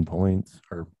within 10 points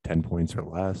or 10 points or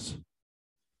less.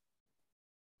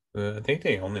 I think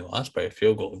they only lost by a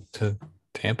field goal to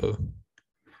Tampa.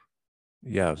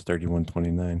 Yeah, it was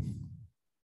 31-29.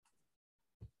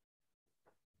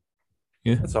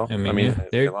 Yeah, That's all. I mean,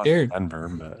 they yeah, lost to Denver,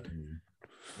 but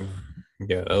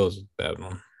yeah, that was a bad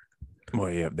one.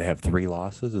 well, yeah, they have 3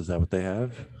 losses. Is that what they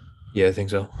have? Yeah, I think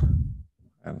so.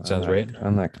 Sounds right.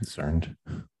 I'm not concerned.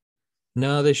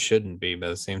 No, they shouldn't be, but at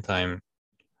the same time,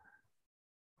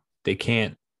 they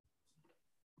can't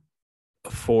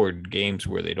afford games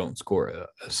where they don't score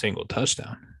a single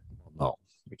touchdown, No,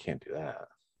 we can't do that.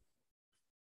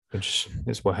 which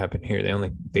is what happened here.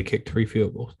 They kicked 3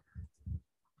 field goals.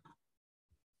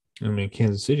 I mean,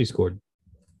 Kansas City scored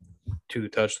 2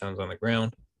 touchdowns on the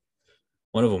ground.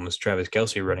 One of them was Travis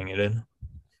Kelce running it in.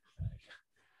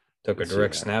 Took a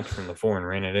direct snap from the 4 and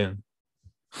ran it in.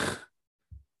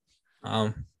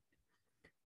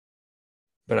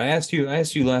 But I asked you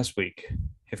last week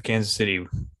if Kansas City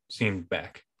seemed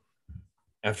back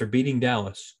after beating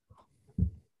Dallas.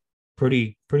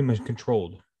 Pretty much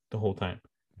controlled the whole time.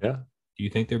 Yeah. Do you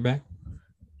think they're back?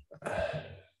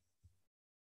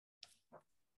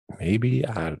 Maybe.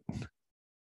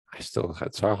 It's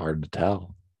so hard to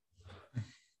tell.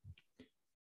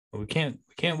 Well, we can't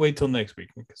wait till next week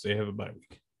because they have a bye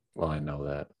week. Well, I know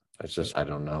that. It's just I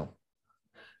don't know.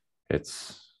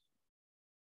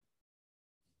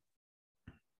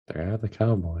 They're the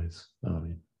Cowboys.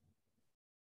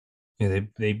 Yeah,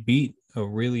 they beat a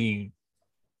really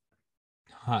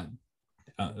hot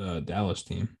Dallas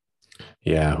team.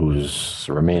 Yeah, whose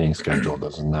remaining schedule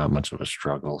is not much of a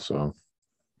struggle. So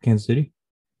Kansas City?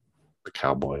 the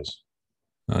Cowboys.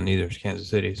 No, neither is Kansas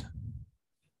City's.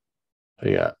 So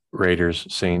yeah, Raiders,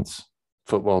 Saints,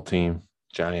 football team,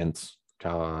 Giants,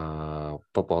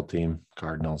 football team,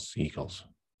 Cardinals, Eagles.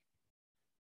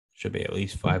 Should be at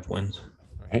least 5 wins.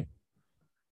 Right.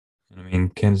 I mean,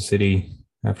 Kansas City,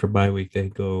 after bye week, they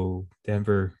go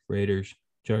Denver, Raiders,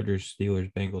 Chargers,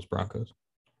 Steelers, Bengals, Broncos.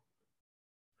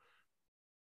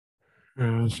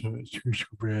 Yeah, so it's too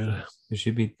bad. They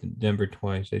should beat Denver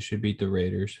twice. They should beat the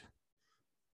Raiders.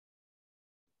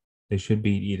 They should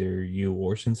beat either you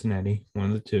or Cincinnati, one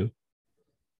of the two.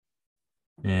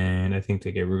 And I think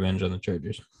they get revenge on the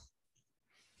Chargers.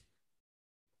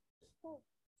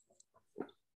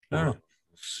 I don't know.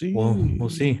 See. We'll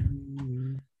see.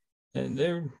 And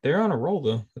they're on a roll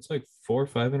though. It's like 4 or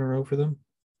 5 in a row for them.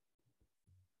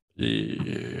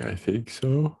 Yeah, I think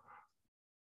so.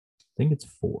 I think it's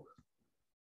 4.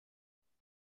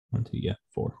 1, 2, yeah,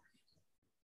 4.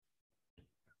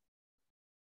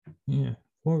 Yeah,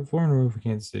 4 in a row for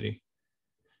Kansas City.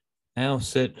 Now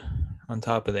sit on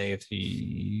top of the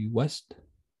AFC West.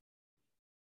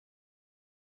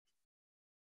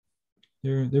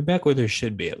 They're back where they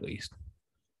should be at least.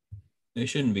 They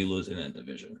shouldn't be losing that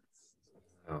division.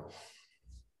 Oh.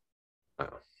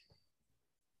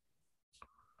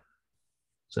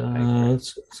 So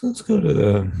let's go to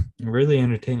the really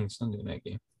entertaining Sunday night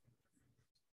game.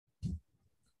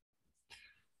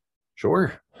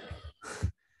 Sure.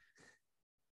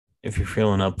 If you're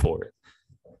feeling up for it.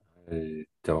 I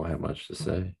don't have much to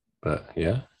say, but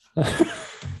yeah.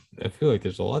 I feel like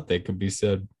there's a lot that could be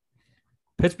said.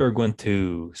 Pittsburgh went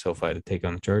to SoFi to take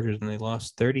on the Chargers, and they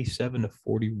lost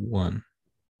 37-41.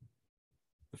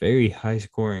 A very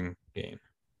high-scoring game.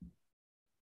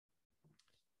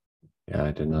 Yeah,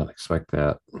 I did not expect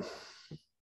that.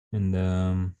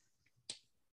 And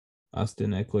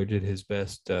Austin Eckler did his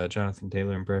best Jonathan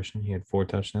Taylor impression. He had 4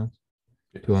 touchdowns,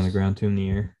 2 on the ground, 2 in the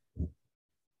air.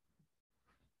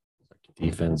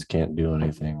 Defense can't do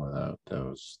anything without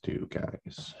those 2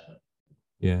 guys.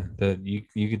 Yeah, that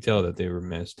you could tell that they were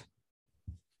missed.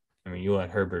 I mean, you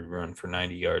let Herbert run for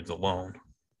 90 yards alone.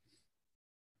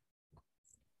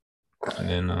 And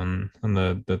then on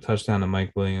the touchdown to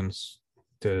Mike Williams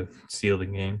to seal the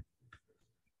game.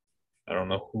 I don't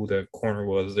know who that corner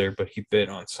was there, but he bit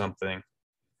on something.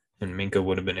 And Minka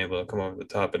would have been able to come over the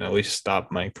top and at least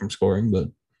stop Mike from scoring, but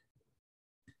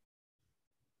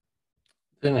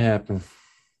Didn't happen.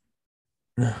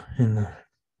 and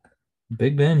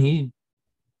Big Ben, he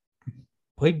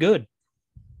played good.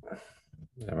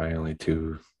 Yeah, my only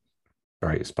two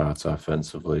bright spots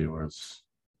offensively was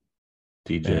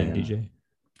DJ Ben and and DJ.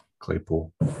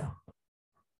 Claypool.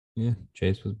 Yeah,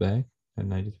 Chase was back at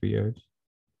 93 yards.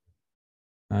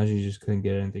 Najee just couldn't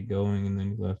get anything going, and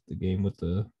then he left the game with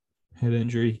the head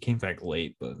injury. He came back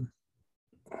late, but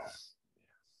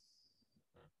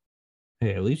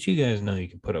hey, at least you guys know you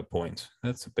can put up points.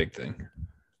 That's the big thing.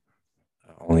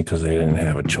 Only because they didn't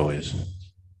have a choice.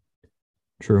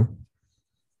 True.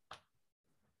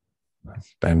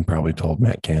 Ben probably told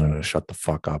Matt Canada to shut the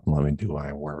fuck up and let me do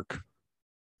my work.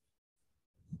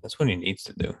 That's what he needs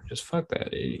to do. Just fuck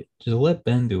that idiot. Just let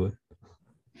Ben do it.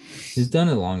 He's done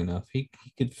it long enough. He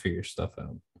could figure stuff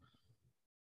out.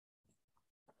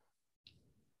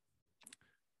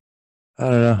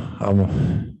 I don't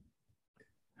know.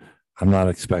 I'm not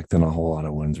expecting a whole lot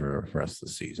of wins for the rest of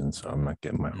the season, so I'm not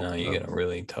getting my hopes No, you up. get a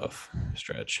really tough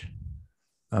stretch.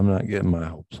 I'm not getting my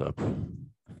hopes up.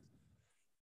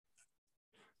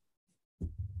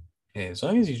 Hey, as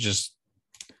long as you just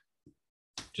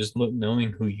look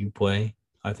knowing who you play,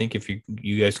 I think if you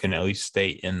guys can at least stay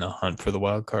in the hunt for the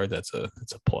wild card, that's a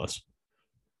plus.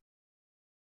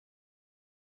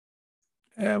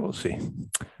 Yeah, we'll see.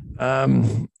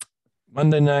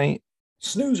 Monday night,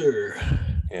 Snoozer.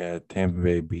 yeah, Tampa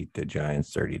Bay beat the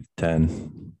Giants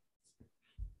 30-10.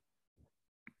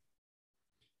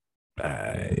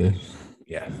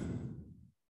 Yeah.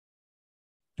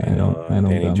 I don't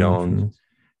Danny got Jones. much.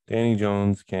 Danny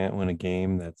Jones can't win a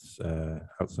game that's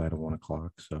outside of 1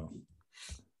 o'clock, so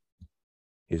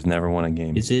he's never won a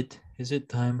game. Is it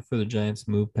time for the Giants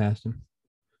to move past him?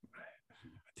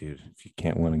 Dude, if you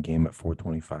can't win a game at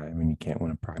 4:25 and you can't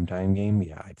win a primetime game,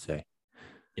 yeah, I'd say.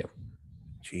 Yep.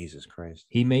 Jesus Christ.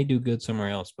 He may do good somewhere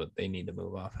else, but they need to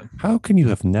move off him. How can you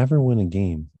have never won a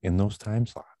game in those time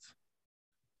slots?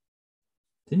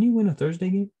 Didn't you win a Thursday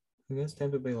game against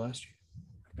Tampa Bay last year?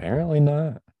 Apparently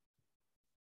not.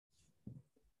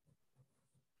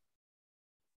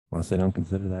 Unless they don't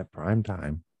consider that prime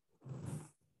time.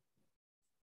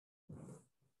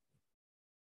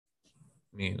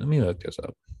 Let me look this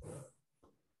up.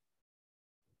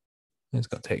 It's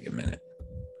gonna take a minute.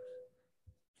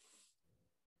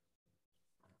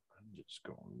 I'm just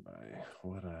going by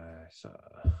what I saw.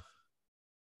 I'm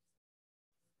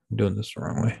doing this the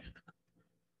wrong way.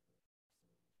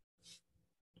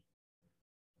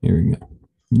 Here we go.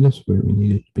 This is where we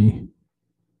need it to be.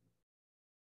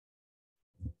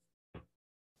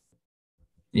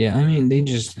 Yeah, I mean, they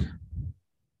just.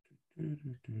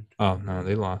 Oh, no,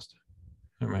 they lost.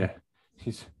 Never mind. Yeah,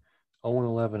 he's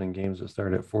 0-11 in games that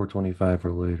start at 4:25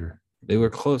 or later. They were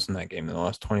close in that game. They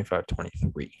lost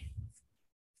 25-23.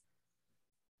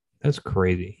 That's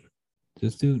crazy.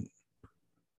 This dude.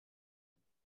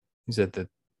 He's at the.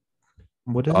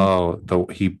 What is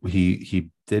it? He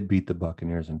did beat the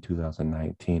Buccaneers in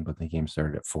 2019, but the game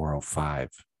started at 4:05.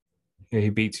 Yeah, he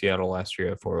beat Seattle last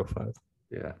year at 4:05.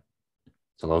 Yeah,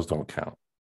 so those don't count.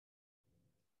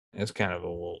 That's kind of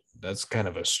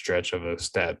a stretch of a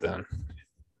stat then.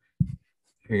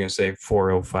 You're gonna say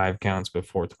 4:05 counts, but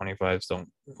 4:25s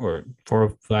don't, or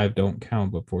 4:05 don't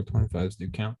count, but 4:25s do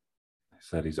count. I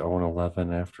said he's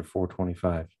 0-11 after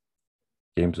 4:25.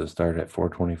 Games that start at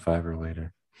 4:25 or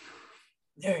later.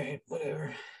 All right,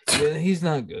 whatever. Yeah, he's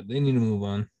not good. They need to move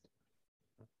on.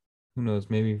 Who knows?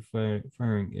 Maybe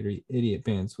firing idiot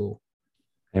Vance will.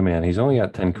 Hey man, he's only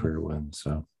got 10 career wins,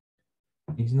 so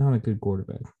He's not a good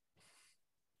quarterback.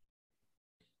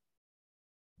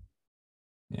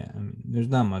 Yeah, I mean, there's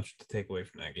not much to take away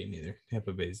from that game either.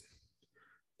 Tampa Bay's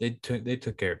they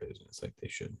took care of business like they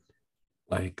should.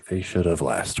 like they should have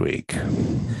last week.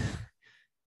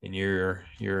 And your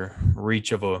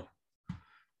reach of a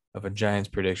Giants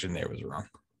prediction there was wrong.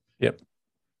 Yep.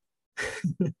 I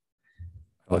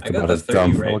looked I got about the as 30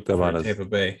 dumb. I right looked for about as Tampa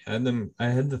Bay. I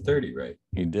had the 30 right.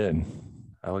 you did.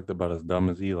 I looked about as dumb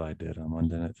as Eli did on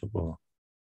Monday Night Football.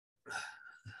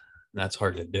 That's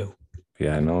hard to do.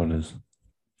 Yeah, I know it is.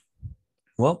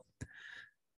 Well,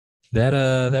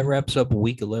 that wraps up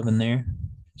week 11 there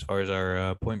as far as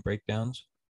our point breakdowns.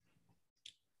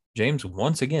 James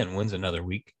once again wins another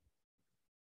week.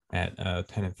 at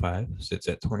 10-5, sits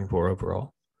at 24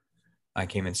 overall. I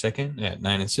came in second at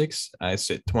 9-6. I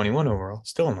sit 21 overall,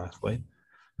 still in last place.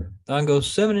 Don goes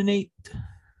 7-8,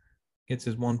 gets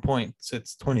his 1 point,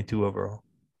 sits 22 overall.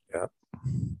 Yep.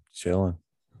 Chilling.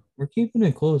 We're keeping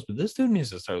it close, but this dude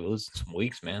needs to start losing some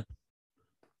weeks, man.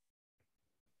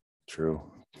 True.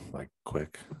 Like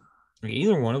quick. Like,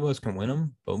 either one of us can win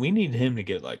him, but we need him to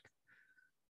get like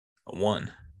a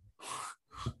 1.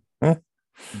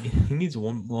 He needs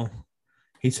one. Well,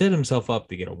 he set himself up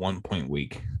to get a 1 point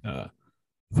week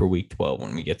for week 12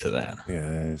 when we get to that. Yeah,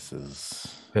 this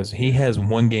is Because he has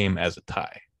one game as a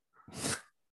tie,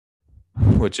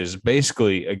 which is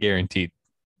basically a guaranteed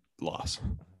loss.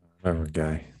 whatever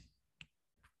guy.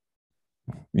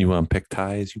 You want to pick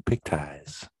ties? You pick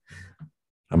ties.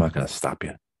 I'm not gonna stop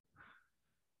you.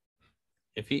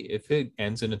 If it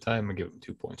ends in a tie, I'm gonna give him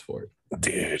 2 points for it.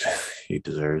 Dude, he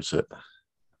deserves it.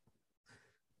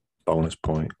 Bonus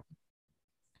point.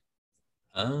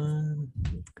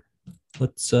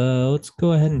 Let's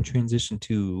go ahead and transition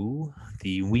to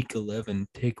the week 11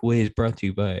 takeaways brought to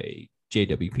you by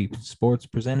JWP Sports,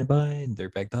 presented by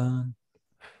Dirtbag Don.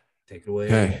 Take it away.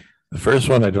 Okay. The first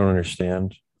one I don't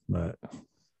understand, but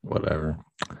whatever.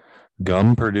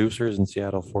 Gum producers in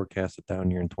Seattle forecast a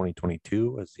down year in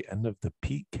 2022 as the end of the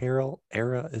Pete Carroll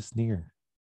era is near.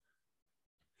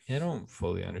 I don't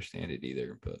fully understand it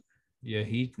either, but yeah,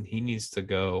 he needs to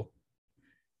go,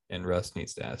 and Russ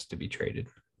needs to ask to be traded.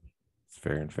 It's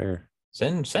fair and fair.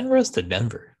 Send Russ to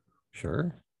Denver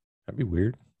Sure. That'd be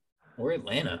weird. or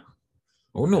Atlanta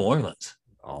or New Orleans,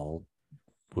 All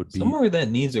would be somewhere that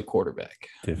needs a quarterback,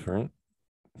 different.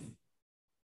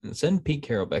 and send Pete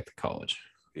Carroll back to college.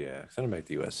 Yeah, send him back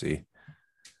to USC.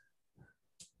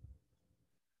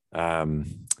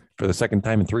 For the second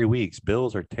time in 3 weeks,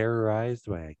 Bills are terrorized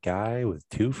by a guy with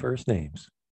 2 first names.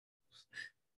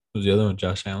 Who's the other one?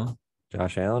 Josh Allen.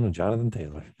 Josh Allen and Jonathan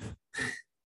Taylor.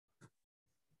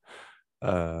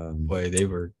 Boy, they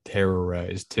were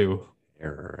terrorized too.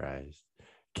 Terrorized.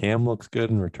 Cam looks good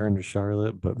in return to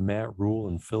Charlotte, but Matt Rule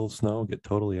and Phil Snow get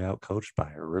totally outcoached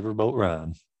by a Riverboat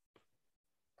Ron.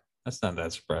 That's not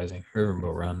that surprising.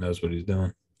 Riverboat Ron knows what he's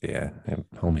doing. Yeah, and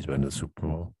homie's been to the Super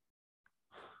Bowl.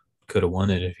 Could have won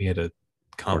it if he had a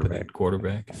competent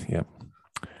quarterback. Yep.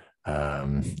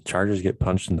 Chargers get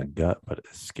punched in the gut, but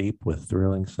escape with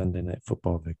thrilling Sunday Night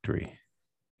Football victory.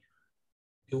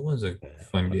 It was a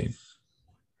fun game.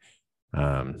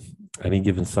 Any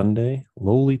given Sunday,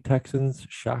 lowly Texans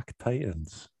shock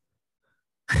Titans.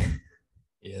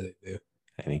 Yeah, they do.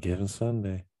 Any given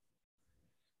Sunday.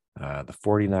 The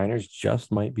 49ers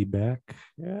just might be back.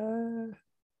 Yeah.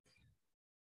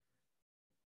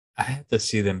 I have to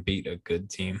see them beat a good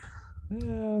team.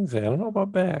 Yeah, I don't know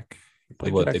about back.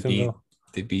 What,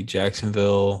 they beat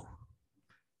Jacksonville.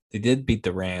 They did beat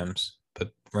the Rams,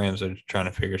 but the Rams are trying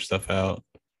to figure stuff out.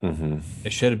 Mm-hmm. They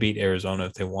should have beat Arizona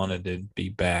if they wanted to be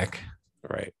back.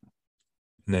 Right.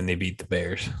 And then they beat the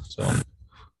Bears. So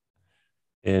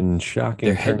in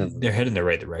shocking they're heading the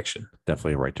right direction.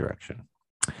 Definitely the right direction.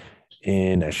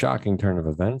 In a shocking turn of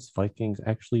events, Vikings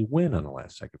actually win on the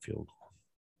last second field goal.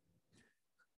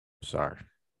 Sorry.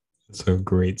 That's a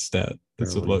great stat.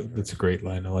 That's a great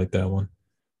line. I like that one.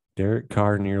 Derek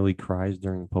Carr nearly cries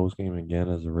during postgame again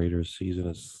as the Raiders' season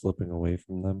is slipping away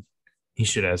from them. He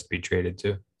should ask to be traded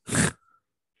too.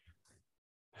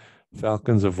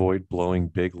 Falcons avoid blowing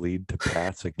big lead to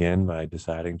Pats again by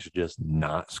deciding to just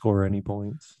not score any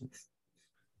points.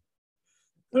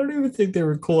 I don't even think they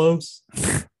were close.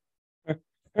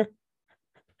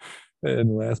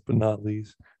 And last but not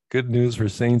least, good news for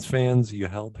Saints fans. You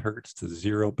held Hurts to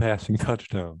 0 passing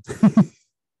touchdowns.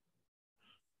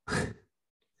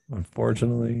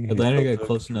 Unfortunately, Atlanta got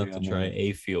close enough to try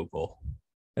a field goal.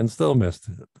 And still missed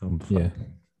it. Yeah.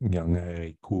 Young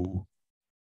A. Cool.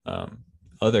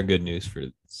 Other good news for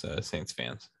Saints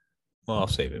fans. Well, I'll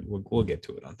save it. We'll get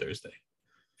to it on Thursday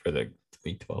for the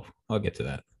week 12. I'll get to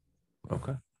that.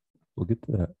 Okay. We'll get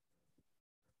to that.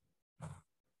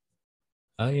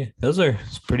 Oh yeah, those are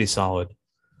pretty solid.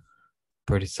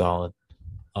 Pretty solid.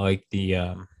 I like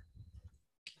the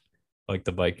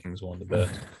Vikings one the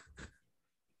best.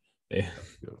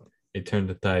 They turned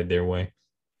the tide their way.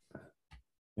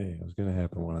 Hey, it was gonna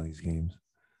happen one of these games.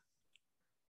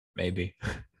 Maybe.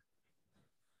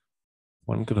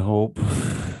 One could hope. All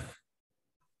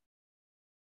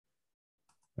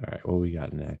right, what we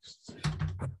got next?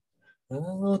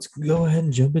 Let's go ahead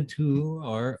and jump into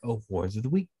our awards of the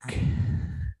week.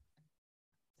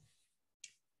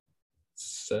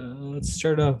 So let's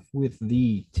start off with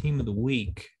the team of the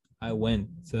week. I went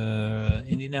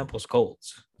Indianapolis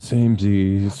Colts.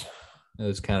 Samesies. It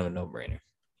was kind of a no-brainer.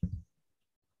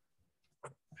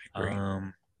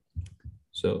 Great.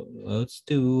 So let's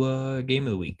do game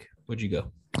of the week. What'd you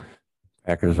go?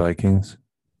 Packers Vikings.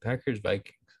 Packers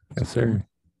Vikings. Yes, sir.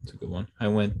 That's a good one. I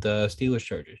went Steelers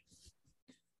Chargers.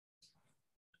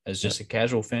 As just a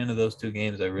casual fan of those two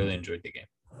games, I really enjoyed the game.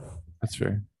 That's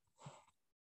fair.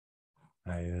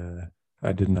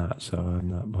 I did not, so I'm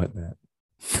not putting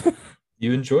that.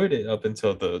 You enjoyed it up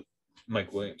until the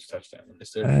Mike Williams touchdown when they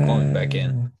started calling back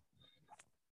in.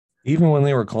 Even when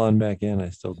they were clawing back in,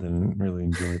 I still didn't really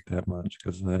enjoy it that much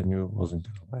because I knew it wasn't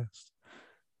going to last.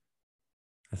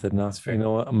 I said, no, you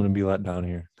know what? I'm going to be let down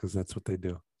here because that's what they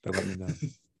do. They let me down.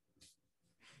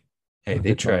 Hey,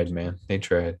 they tried, man. They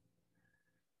tried.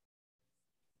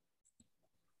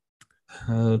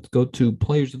 Let's go to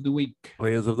Players of the Week.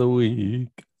 Players of the Week.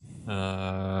 We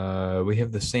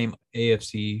have the same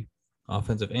AFC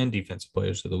offensive and defensive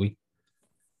Players of the Week.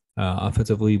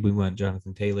 Offensively, we went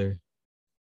Jonathan Taylor.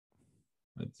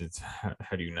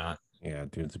 How do you not? Yeah,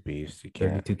 dude's a beast. You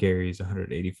can't. 32 carries,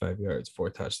 185 yards, 4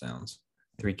 touchdowns,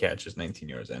 3 catches, 19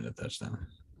 yards, and a touchdown.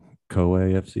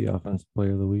 Co-AFC Offensive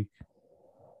Player of the Week.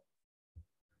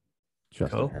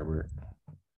 Justin Herbert.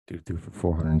 Dude threw for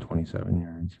 427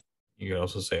 yards. You could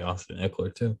also say Austin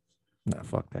Eckler, too. Nah,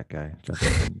 fuck that guy.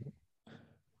 Justin.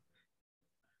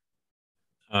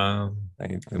 I'm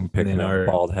picking up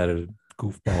bald-headed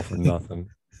goofball for nothing.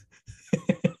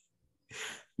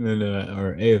 Then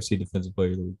our AFC Defensive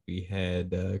Player of the Week, we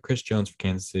had Chris Jones for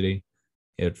Kansas City.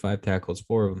 He had 5 tackles,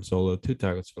 4 of them solo, 2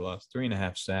 tackles for loss,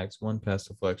 3.5 sacks, 1 pass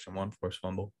deflection, 1 forced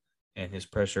fumble, and his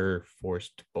pressure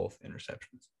forced both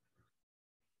interceptions.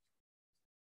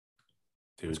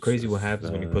 Dude, it's crazy what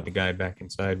happens when you put the guy back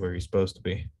inside where he's supposed to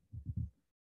be.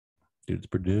 Dude's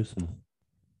producing.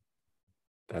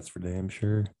 That's for damn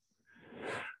sure.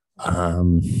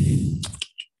 NFC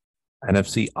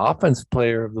Offensive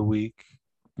Player of the Week.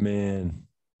 Man,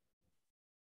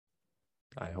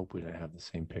 I hope we don't have the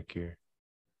same pick here.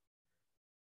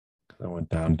 Because I went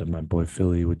down to my boy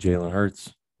Philly with Jalen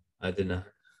Hurts. I did not.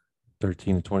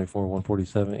 13 to 24,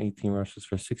 147, 18 rushes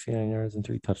for 69 yards and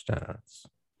 3 touchdowns.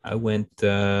 I went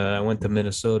to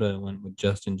Minnesota and went with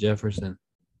Justin Jefferson.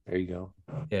 There you go.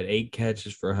 He had 8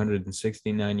 catches for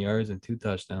 169 yards and 2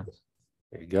 touchdowns.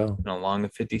 There you go. And a long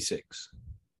of 56.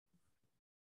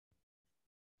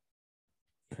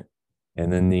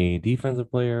 And then the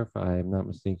defensive player, if I'm not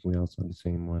mistaken, we also had the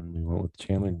same one. We went with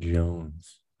Chandler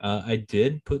Jones. I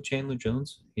did put Chandler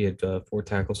Jones. He had 4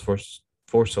 tackles,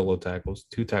 4 solo tackles,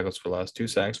 2 tackles for loss, 2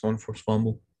 sacks, 1 forced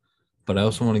fumble. But I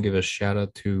also want to give a shout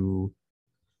out to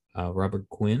Robert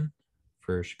Quinn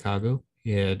for Chicago.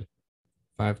 He had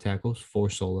 5 tackles, 4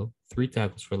 solo, 3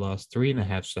 tackles for loss,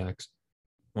 3.5 sacks,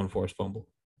 1 forced fumble.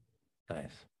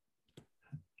 Nice.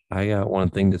 I got one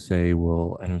thing to say.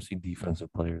 Will NFC defensive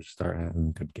players start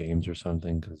having good games or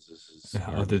something? Because this is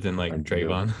other than like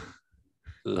Trayvon.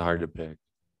 This is hard to pick.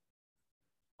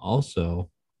 Also,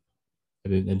 I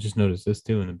just noticed this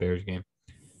too in the Bears game.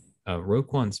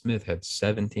 Roquan Smith had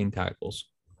 17 tackles.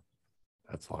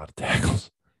 That's a lot of tackles.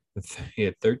 He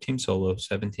had 13 solo,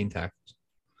 17 tackles.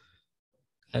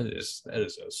 That is a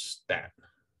stat.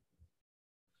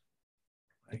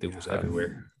 It was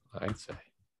everywhere. I'd say.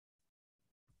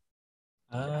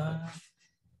 Let's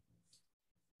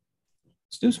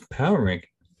do some power ranking.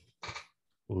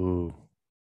 Ooh.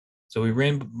 So we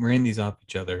ran these off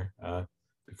each other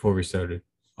before we started.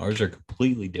 Ours are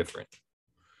completely different.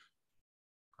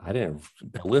 The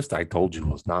list I told you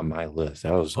was not my list.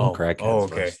 That was some crackheads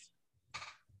okay. list.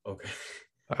 Okay.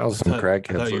 That was some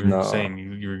crackheads. I thought you were saying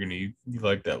you were gonna you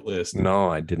like that list. No,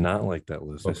 I did not like that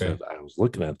list. Okay. I said I was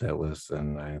looking at that list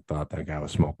and I thought that guy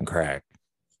was smoking crack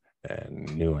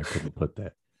and knew I couldn't put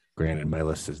that. Granted, my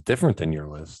list is different than your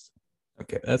list.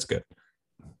 Okay, that's good.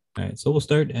 All right, so we'll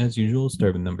start as usual.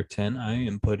 Start with number 10. I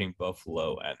am putting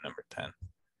Buffalo at number 10.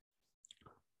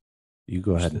 You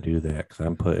go ahead and do that because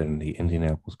I'm putting the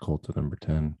Indianapolis Colts at number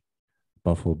 10.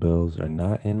 Buffalo Bills are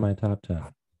not in my top 10.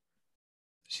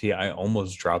 See, I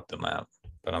almost dropped them out,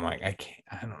 but I'm like, I can't.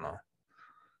 I don't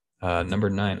know. Number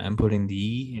 9, I'm putting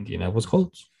the Indianapolis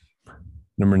Colts.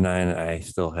 Number 9, I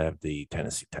still have the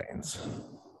Tennessee Titans.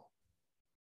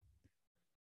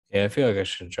 Yeah, I feel like I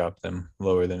should have dropped them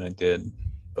lower than I did,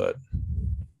 but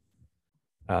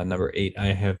number 8, I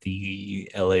have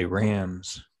the LA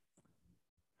Rams.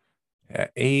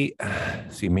 At 8,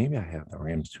 see, maybe I have the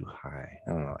Rams too high.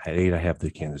 I don't know. At 8, I have the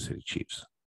Kansas City Chiefs.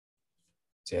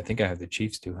 See, I think I have the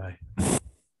Chiefs too high.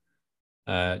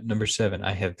 Number 7,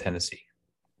 I have Tennessee.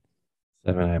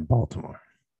 7, I have Baltimore.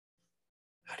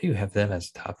 How do you have them as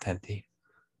a top 10 team?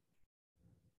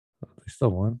 They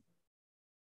still won.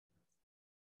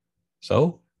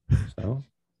 So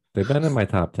they've been in my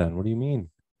top 10. What do you mean?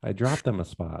 I dropped them a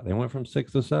spot. They went from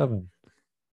 6 to 7.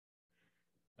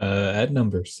 At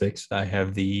number 6, I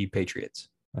have the Patriots.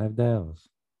 I have Dallas.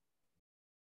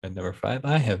 At number 5,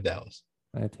 I have Dallas.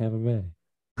 I have Tampa Bay.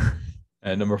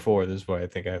 At number 4, this is why I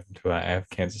think I have them too. I have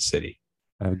Kansas City.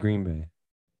 I have Green Bay.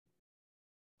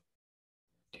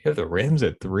 Do you have the Rams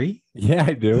at 3? Yeah,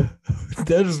 I do.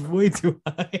 That is way too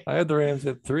high. I have the Rams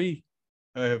at 3.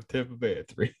 I have Tampa Bay at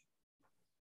 3.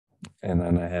 And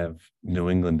then I have New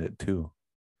England at 2.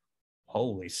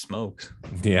 Holy smokes.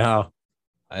 Yeah.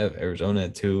 I have Arizona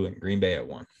at 2 and Green Bay at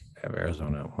 1. I have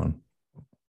Arizona at 1.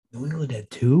 New England at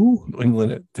 2? New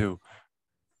England at 2.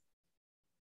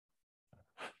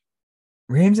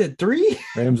 Rams at 3?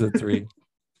 Rams at 3.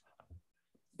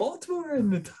 Baltimore in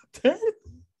the top 10?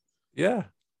 Yeah.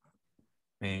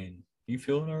 Man, you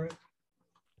feeling all right?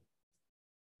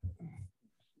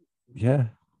 Yeah.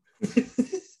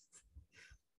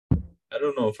 I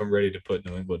don't know if I'm ready to put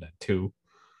New England at 2.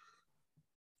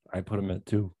 I put them at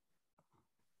 2.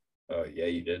 Oh, yeah,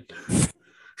 you did.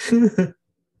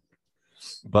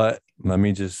 But let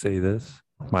me just say this.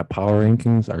 My power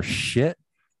rankings are shit.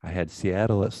 I had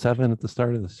Seattle at 7 at the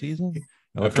start of the season.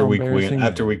 And look After how week embarrassing they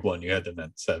are. week 1, you had them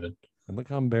at 7. And look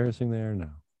how embarrassing they are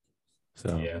now.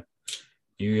 So Yeah.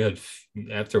 You had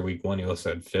after week 1, you also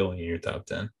had Philly in your top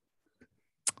 10.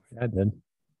 I did.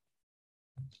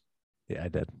 Yeah, I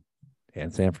did.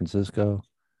 And San Francisco.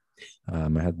 I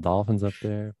had the Dolphins up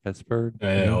there, Pittsburgh.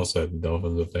 I also had the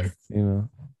Dolphins up there. You know,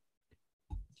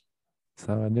 that's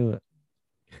how I do it.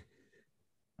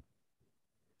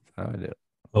 That's how I do it.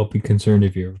 I'll be concerned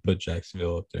if you ever put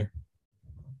Jacksonville up there.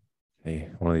 Hey,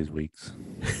 one of these weeks.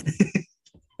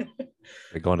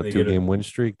 They're going a They get 2-game win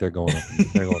streak. They're going up.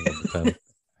 They're going number 10.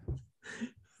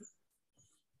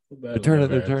 They're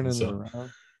turning it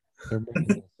around. They're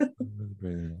bringing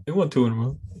it. They won 2 in a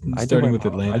row. I do Starting my with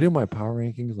power- Atlanta. I do my power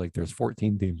rankings like there's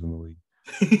 14 teams in the league.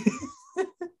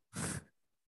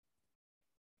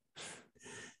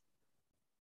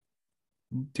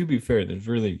 To be fair, there's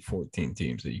really 14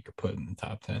 teams that you could put in the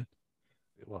top 10.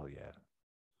 Well, yeah.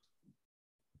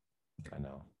 I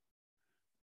know.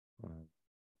 One,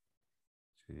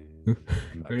 two,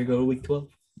 Ready to go to week 12?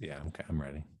 Yeah, I'm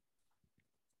ready.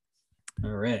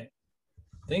 All right.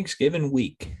 Thanksgiving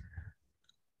week.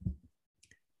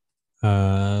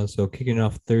 So kicking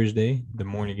off Thursday, the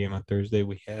morning game on Thursday,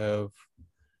 we have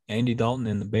Andy Dalton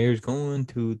and the Bears going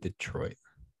to Detroit.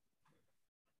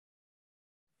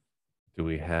 Do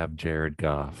we have Jared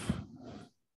Goff?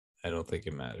 I don't think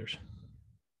it matters.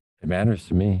 It matters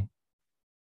to me.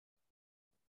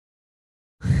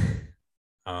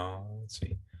 Let's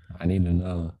see. I need to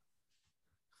know.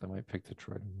 I might pick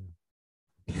Detroit.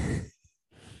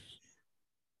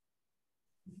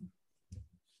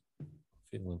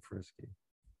 Feeling frisky.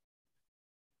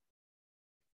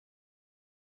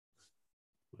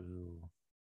 Woo.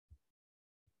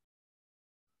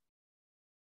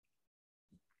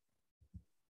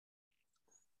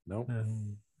 Nope.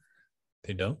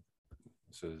 They don't?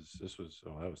 It says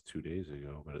that was 2 days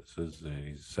ago, but it says that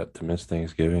he's set to miss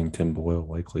Thanksgiving. Tim Boyle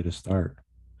likely to start.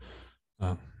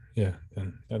 Oh, yeah.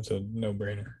 Then that's a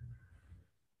no-brainer.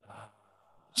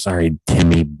 Sorry,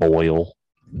 Timmy Boyle.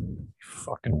 You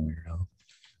fucking weirdo.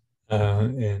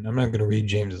 And I'm not going to read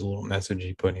James's little message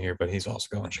he put in here, but he's also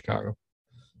going to Chicago.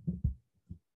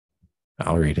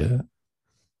 I'll read it.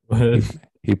 What?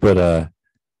 He put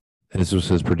this was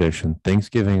his prediction.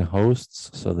 Thanksgiving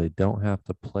hosts, so they don't have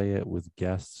to play it with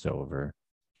guests over.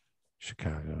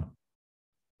 Chicago.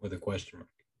 With a question mark.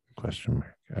 Question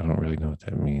mark. I don't really know what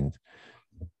that means.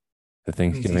 The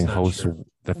Means he's Thanksgiving not hosts sure.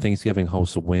 the Thanksgiving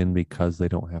hosts win because they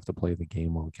don't have to play the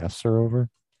game while guests are over.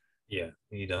 Yeah,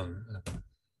 he done.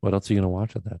 What else are you gonna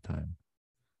watch at that time?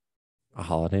 A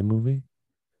holiday movie?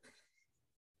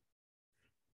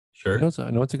 Sure.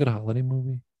 I know it's a good holiday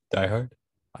movie. Die Hard.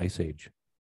 Ice Age.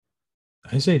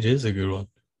 Ice Age is a good one.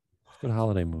 It's a good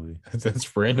holiday movie.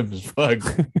 That's random as fuck.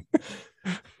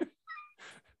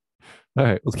 All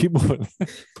right, let's keep moving.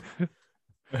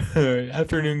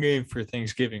 Afternoon game for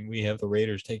Thanksgiving. We have the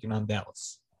Raiders taking on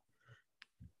Dallas.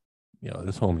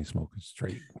 This homie smoking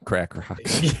straight crack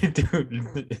rocks.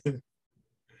 Dude.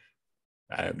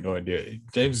 I have no idea.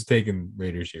 James is taking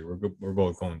Raiders here. We're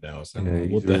both going Dallas. I don't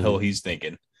know what the hell he's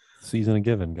thinking. Season of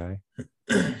giving, guy.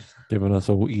 Giving us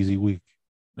a easy week.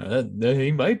 That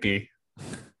he might be.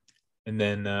 And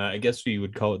then I guess we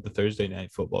would call it the Thursday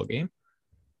night football game.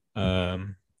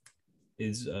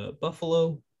 Is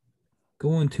Buffalo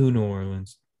going to New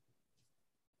Orleans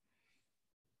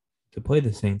to play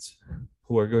the Saints,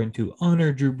 who are going to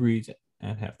honor Drew Brees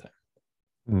at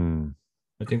halftime?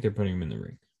 I think they're putting him in the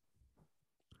ring.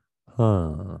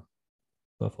 Huh.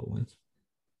 Buffalo wins.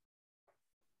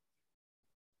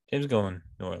 James going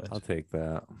New Orleans. I'll take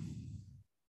that.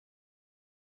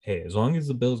 Hey, as long as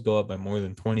the Bills go up by more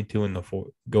than 22 in the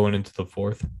going into the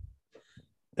fourth,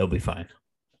 they'll be fine.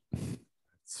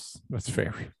 That's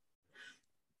fair.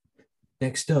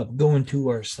 Next up, going to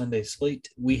our Sunday slate,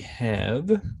 we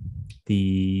have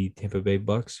the Tampa Bay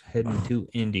Bucks heading to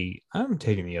Indy. I'm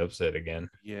taking the upset again.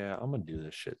 Yeah, I'm gonna do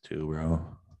this shit too, bro.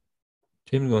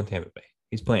 James going Tampa Bay.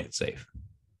 He's playing it safe.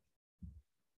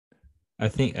 I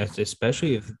think,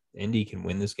 especially if Indy can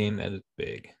win this game, that is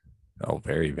big. Oh,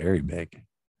 very, very big.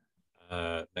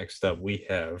 Next up, we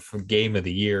have game of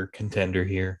the year contender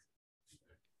here.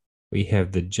 We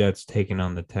have the Jets taking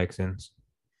on the Texans.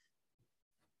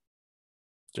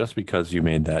 Just because you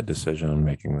made that decision, I'm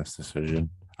making this decision.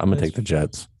 I'm gonna take the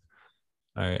Jets.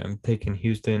 All right, I'm taking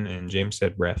Houston, and James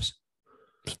said refs.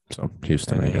 So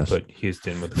Houston, And I he guess. put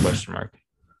Houston with a question mark.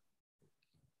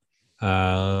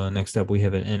 Next up, we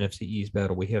have an NFC East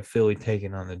battle. We have Philly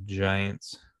taking on the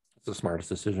Giants. It's the smartest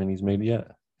decision he's made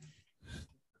yet.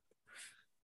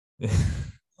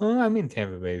 Well, I mean,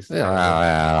 Tampa Bay's.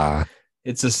 Yeah.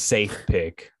 It's a safe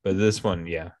pick, but this one,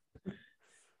 yeah.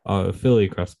 Philly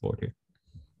across the board here.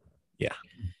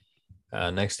 Yeah.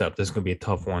 Next up, this is going to be a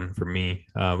tough one for me.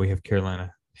 We have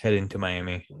Carolina heading to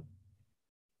Miami.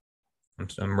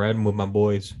 I'm riding with my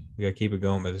boys. We got to keep it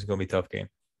going, but it's going to be a tough game.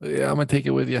 Yeah, I'm gonna take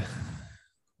it with you.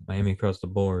 Miami across the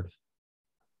board.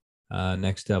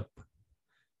 Next up,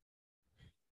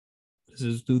 this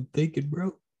is dude thinking,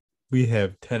 bro. We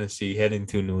have Tennessee heading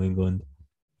to New England.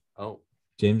 Oh,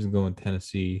 James is going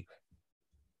Tennessee.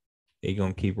 They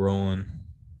gonna keep rolling.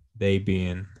 They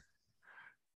being.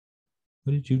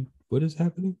 What is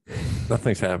happening?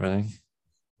 nothing's happening.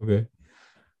 Okay.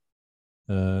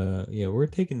 Yeah, we're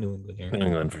taking New England here. New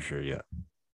England for sure. Yeah.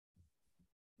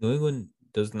 New England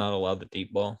does not allow the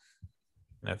deep ball.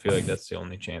 I feel like that's the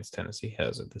only chance Tennessee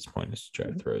has at this point is to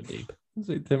try to throw it deep.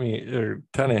 Say Timmy or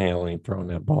Tannehill ain't throwing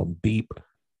that ball deep.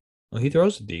 Well, he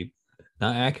throws it deep,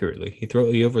 not accurately.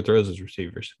 He overthrows his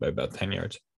receivers by about 10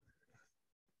 yards.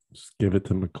 Just give it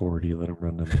to McCourty. Let him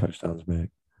run them touchdowns back.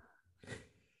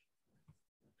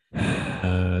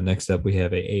 Next up, we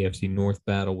have a AFC North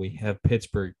battle. We have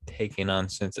Pittsburgh taking on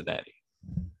Cincinnati.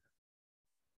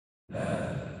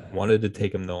 Wanted to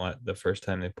take them the first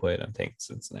time they played. I'm taking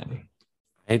Cincinnati.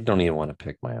 I don't even want to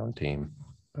pick my own team,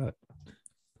 but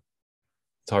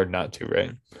It's hard not to,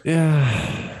 right?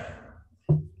 yeah.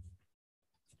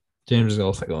 James is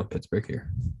also going Pittsburgh here.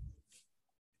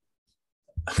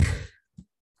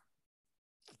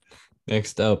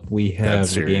 Next up, we have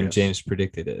the game James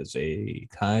predicted as a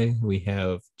tie. We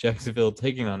have Jacksonville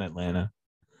taking on Atlanta.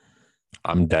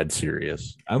 I'm dead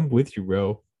serious. I'm with you,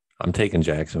 bro. I'm taking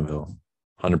Jacksonville,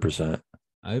 100%.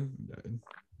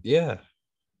 Yeah.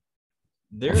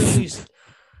 They're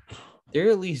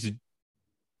at least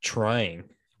trying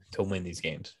to win these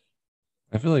games.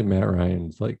 I feel like Matt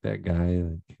Ryan's like that guy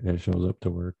that shows up to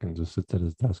work and just sits at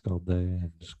his desk all day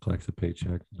and just collects a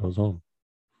paycheck and goes home.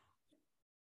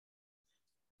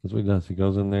 That's what he does. He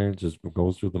goes in there, just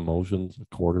goes through the motions,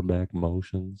 quarterback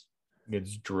motions.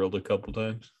 Gets drilled a couple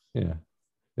times. Yeah.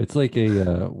 It's like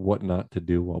a what not to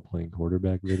do while playing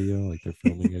quarterback video, like they're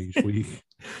filming it each week.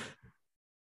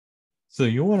 So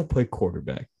you want to play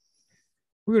quarterback.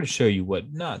 We're going to show you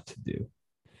what not to do.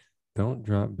 Don't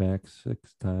drop back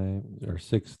 6 times or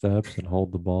 6 steps and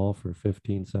hold the ball for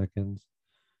 15 seconds.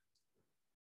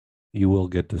 You will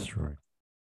get destroyed.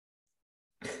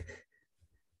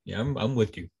 Yeah, I'm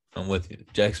with you. I'm with you.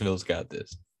 Jacksonville's got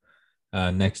this.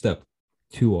 Next up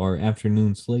to our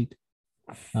afternoon slate,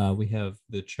 we have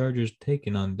the Chargers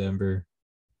taking on Denver.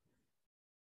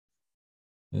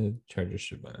 The Chargers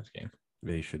should win this game.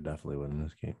 They should definitely win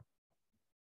this game.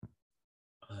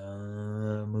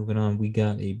 Moving on, we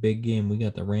got a big game. We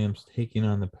got the Rams taking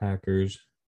on the Packers.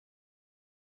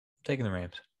 Taking the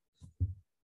Rams.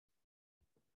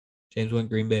 James went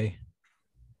Green Bay.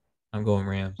 I'm going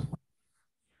Rams.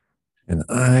 And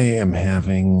I am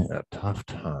having a tough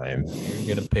time.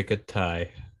 You're going to pick a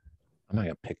tie. I'm not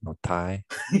going to pick no tie.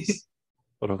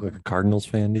 What, I look like a Cardinals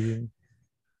fan to you?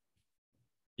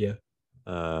 Yeah.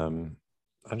 I'm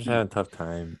just having a tough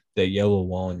time. That yellow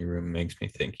wall in your room makes me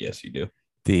think, yes, you do.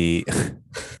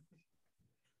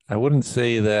 I wouldn't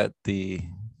say that the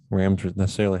Rams would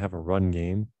necessarily have a run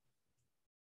game.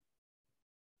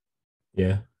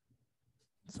 Yeah.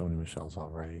 Sony Michelle's all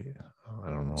right. I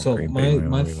don't know. So Green Bay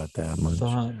my worry about that much.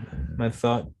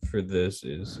 thought for this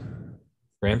is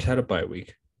Rams had a bye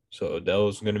week, so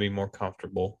Odell's going to be more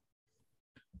comfortable.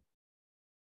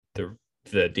 The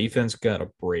defense got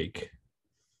a break.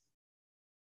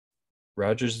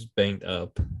 Rodgers is banged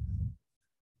up.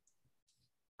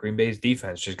 Green Bay's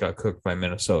defense just got cooked by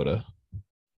Minnesota.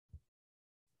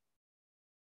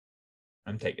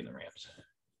 I'm taking the Rams.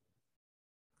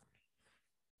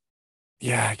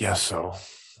 Yeah, I guess so.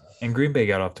 And Green Bay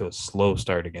got off to a slow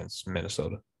start against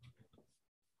Minnesota.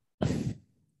 It's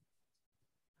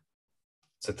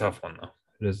a tough one, though.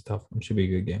 It is a tough one. Should be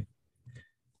a good game.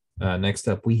 Next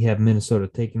up, we have Minnesota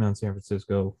taking on San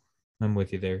Francisco. I'm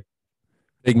with you there.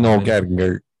 Big no Captain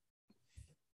Gert.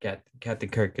 Captain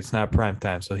Kirk. It's not prime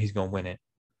time, so he's going to win it.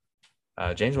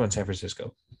 James won San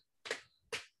Francisco.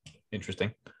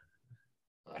 Interesting.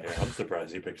 Yeah, I'm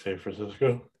surprised he picked San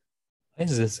Francisco. Why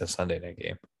is this a Sunday night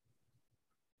game?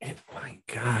 My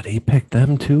God, he picked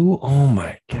them too? Oh,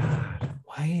 my God.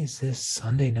 Why is this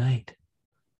Sunday night?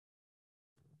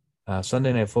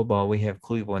 Sunday Night Football, we have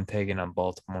Cleveland taking on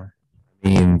Baltimore. I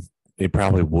mean, it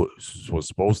probably was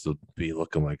supposed to be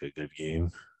looking like a good game.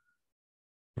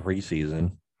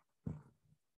 Preseason.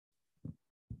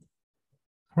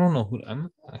 I don't know who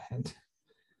I'm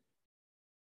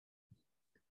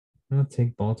gonna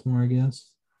take Baltimore, I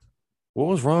guess. What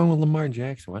was wrong with Lamar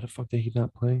Jackson? Why the fuck did he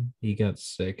not play? He got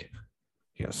sick.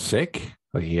 He got sick?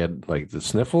 Like he had like the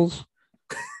sniffles?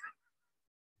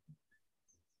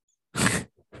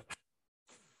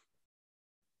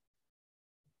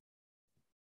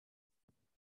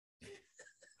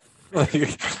 Like,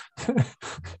 I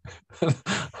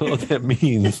don't know what that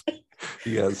means.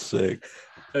 He got sick.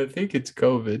 I think it's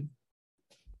COVID.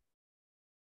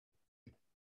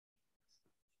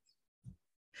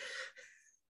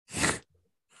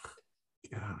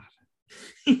 God.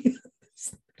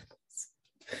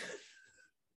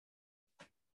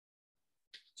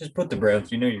 Just put the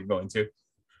Browns. You know you're going to.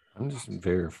 I'm just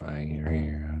verifying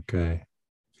here. Okay.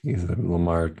 He's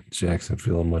Lamar Jackson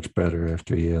feeling much better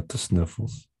after he had the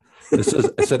sniffles. It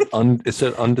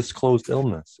said undisclosed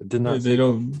illness. It did not. They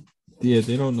don't. Yeah,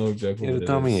 they don't know exactly. He had a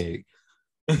tummy ache.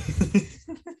 Oh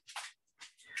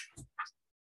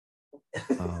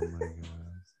my God.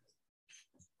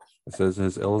 It says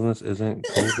his illness isn't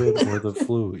COVID or the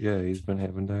flu. Yeah, he's been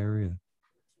having diarrhea.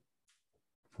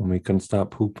 When he couldn't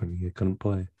stop pooping, he couldn't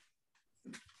play.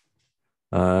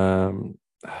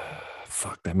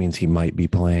 Fuck, that means he might be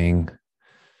playing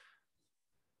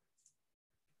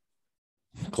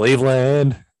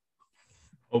Cleveland.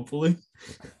 Hopefully.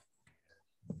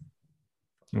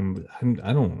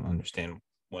 I don't understand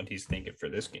what he's thinking for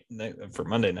this game for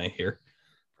Monday night here.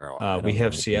 We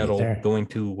have Seattle going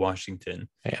to Washington.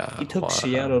 Yeah, He took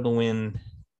Seattle to win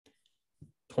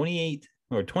 28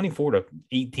 or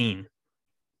 24-18.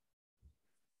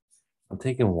 I'm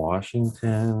taking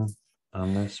Washington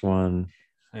on this one.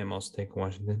 I am also taking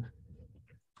Washington.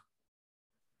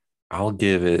 I'll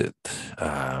give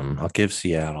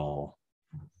Seattle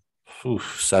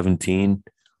 17,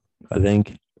 I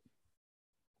think.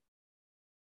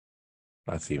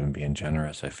 That's even being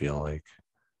generous, I feel like.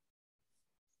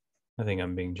 I think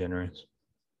I'm being generous.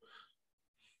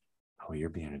 Oh, you're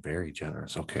being very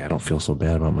generous. Okay, I don't feel so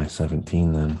bad about my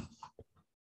 17 then.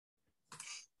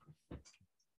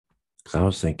 Because I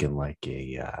was thinking like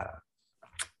a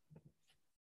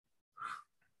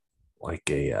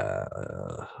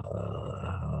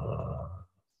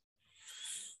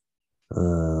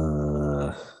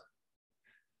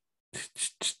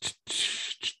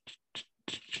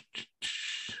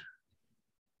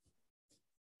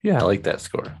yeah, I like that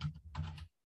score.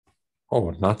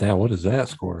 Oh, not that. What is that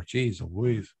score? Jeez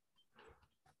Louise.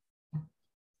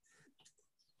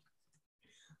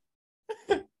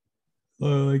 I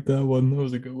like that one. That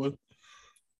was a good one.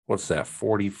 What's that?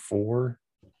 44?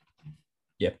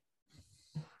 Yep.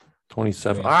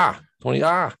 27.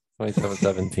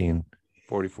 27-17.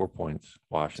 44 points.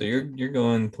 Washington. So you're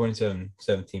going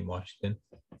 27-17 Washington.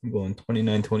 I'm going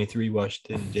 29-23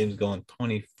 Washington. James going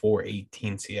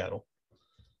 24-18 Seattle.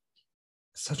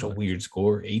 Such a weird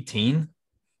score. 18?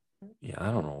 Yeah,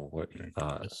 I don't know what you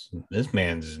thought. This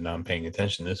man's not paying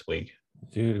attention this week.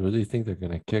 Dude, what do you think? They're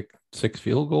going to kick 6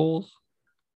 field goals?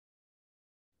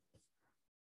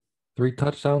 3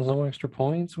 touchdowns, no extra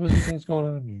points? What do you think's going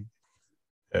on here?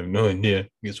 I have no idea.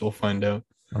 Guess we'll find out.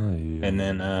 Oh, yeah. And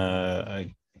then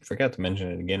I forgot to mention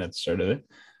it again at the start of it,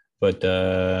 but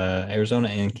Arizona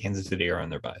and Kansas City are on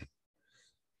their bye.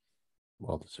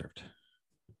 Well deserved.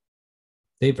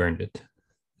 They've earned it.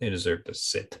 They deserve to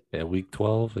sit. Yeah, week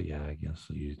 12. Yeah, I guess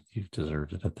you've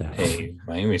deserved it at that. Hey,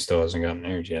 Miami still hasn't gotten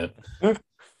theirs yet.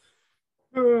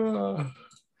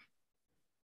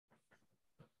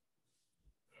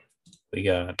 We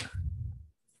got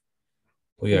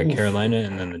Carolina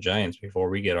and then the Giants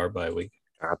before we get our bye week.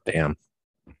 God damn.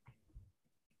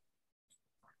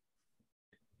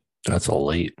 That's all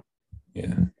late.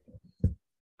 Yeah.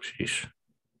 Sheesh.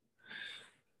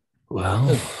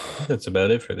 Well, That's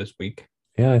about it for this week.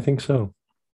 yeah, I think so.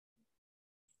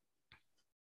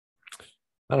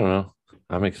 I don't know.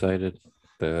 I'm excited.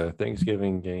 The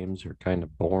Thanksgiving games are kind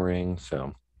of boring,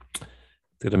 so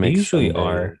did it make usually Sunday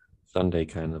are. Sunday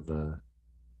kind of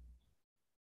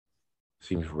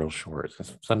seems real short.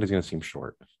 Sunday's gonna seem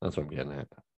short. That's what I'm getting at.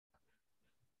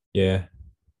 Yeah.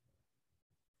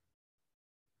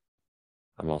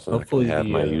 I'm also not Hopefully gonna have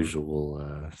the my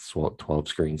usual 12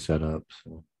 screen setup.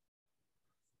 So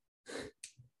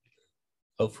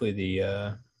hopefully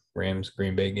the Rams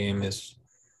Green Bay game is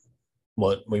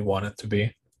what we want it to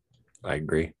be. I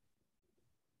agree.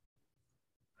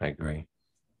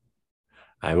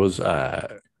 I was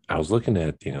looking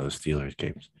at the Steelers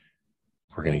games.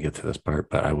 We're gonna get to this part,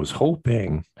 but I was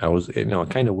hoping I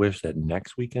kind of wish that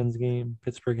next weekend's game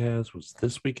Pittsburgh has was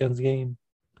this weekend's game.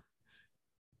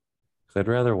 Because I'd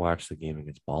rather watch the game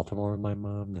against Baltimore with my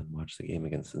mom than watch the game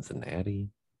against Cincinnati.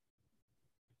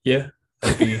 Yeah.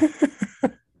 That'd be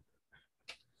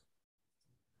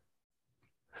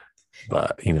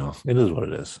But it is what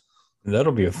it is.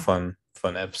 that'll be a fun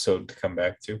episode to come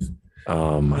back to.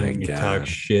 Oh my And you talk god.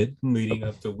 shit leading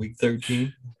up to week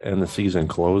 13. And the season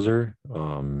closer.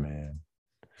 Oh man.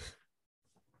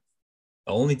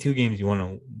 The only two games you want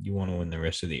to win the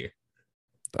rest of the year.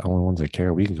 The only ones that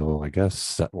care, we can go, I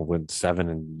guess, we'll win 7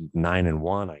 and 9 and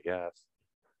 1, I guess.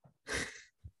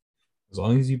 As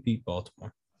long as you beat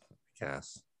Baltimore.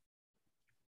 Yes.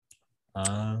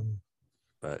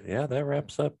 But yeah, that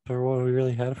wraps up for what we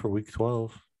really had for week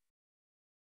 12.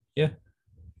 Yeah.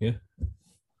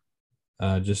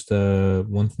 Just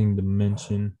one thing to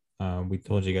mention. We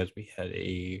told you guys we had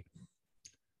a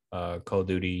Call of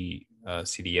Duty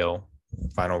CDL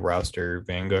final roster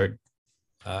Vanguard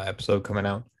episode coming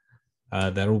out.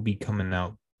 That'll be coming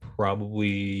out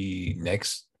probably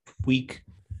next week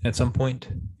at some point.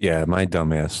 Yeah, my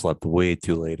dumbass slept way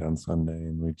too late on Sunday,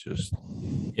 and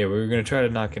we were gonna try to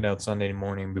knock it out Sunday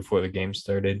morning before the game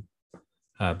started,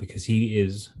 because he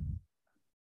is.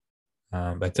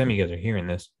 By the time you guys are hearing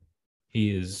this,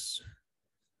 he is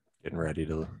getting ready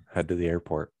to head to the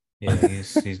airport. Yeah,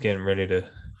 he's getting ready to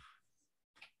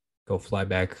go fly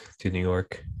back to New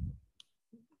York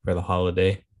for the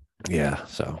holiday. Yeah,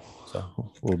 so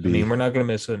we'll be. I mean, we're not going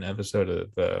to miss an episode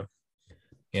of the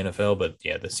NFL, but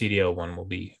yeah, the CDL one will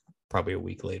be probably a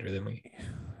week later than we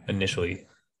initially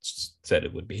said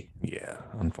it would be. Yeah,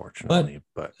 unfortunately,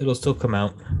 but it'll still come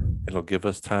out. It'll give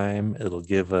us time. It'll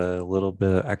give a little bit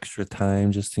of extra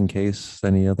time just in case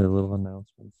any other little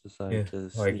announcements decide to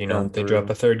they drop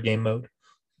a third game mode.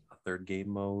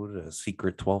 A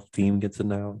secret 12th team gets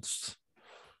announced.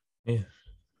 Yeah.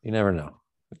 You never know.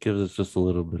 It gives us just a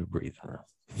little bit of breathing room.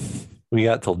 We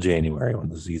got till January when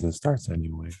the season starts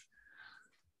anyway.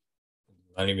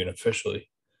 Not even officially.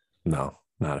 No,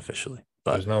 not officially.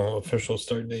 But there's no official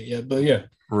start date yet. But yeah.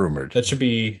 Rumored. That should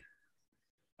be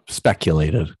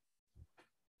speculated.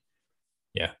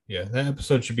 Yeah. That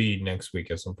episode should be next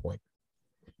week at some point.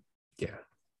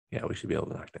 Yeah, we should be able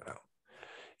to knock that out.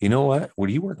 You know what? Would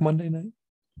you work Monday night?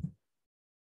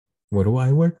 What do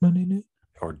I work Monday night?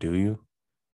 Or do you?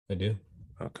 I do.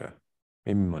 Okay.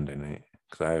 Maybe Monday night.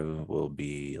 Because I will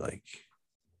be like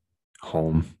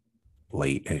home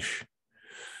late-ish.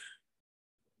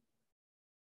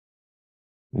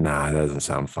 Nah, that doesn't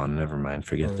sound fun. Never mind.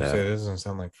 Forget that. It doesn't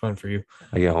sound like fun for you.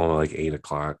 I get home at like 8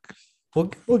 o'clock.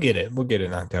 We'll get it. We'll get it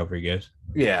knocked out for you guys.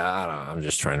 Yeah, I don't know. I'm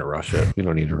just trying to rush it. We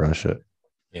don't need to rush it.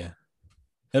 Yeah.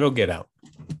 It'll get out.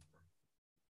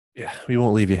 Yeah, we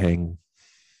won't leave you hanging.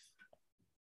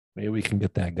 Maybe we can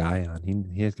get that guy on.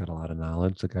 He has got a lot of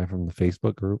knowledge. The guy from the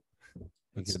Facebook group.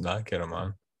 Let's not get him on.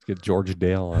 Let's get George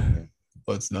Dale on here.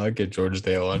 Let's not get George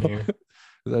Dale on here.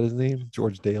 Is that his name?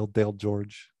 George Dale, Dale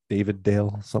George, David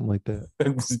Dale, something like that.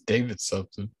 It's David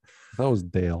something. That was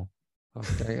Dale.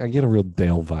 I get a real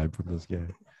Dale vibe from this guy.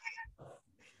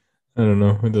 I don't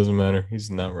know. It doesn't matter.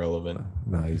 He's not relevant.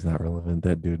 No, he's not relevant.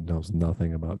 That dude knows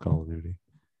nothing about Call of Duty.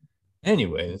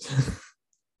 Anyways,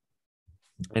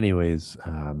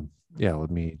 yeah,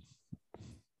 let me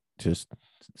just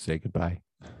say goodbye.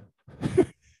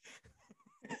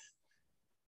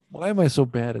 Why am I so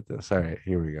bad at this? All right,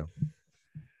 here we go.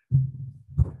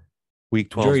 Week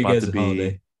 12 is about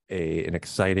to be an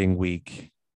exciting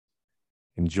week.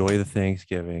 Enjoy the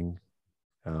Thanksgiving.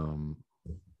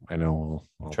 I know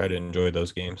we'll try to enjoy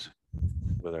those games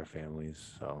with our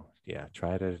families. So yeah,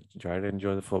 try to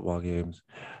enjoy the football games.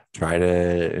 Try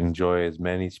to enjoy as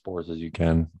many sports as you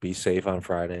can. Be safe on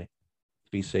Friday.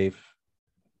 Be safe.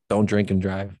 Don't drink and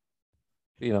drive.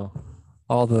 You know,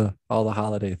 all the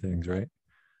holiday things, right?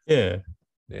 Yeah.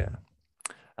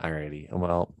 All righty.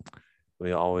 Well,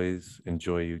 We always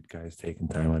enjoy you guys taking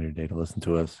time out of your day to listen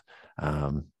to us.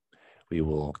 We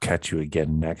will catch you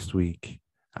again next week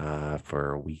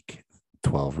for week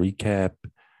 12 recap.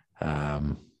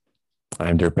 I'm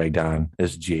Dirtbag Don.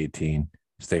 This is G18.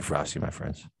 Stay frosty, my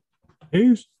friends.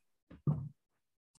 Peace.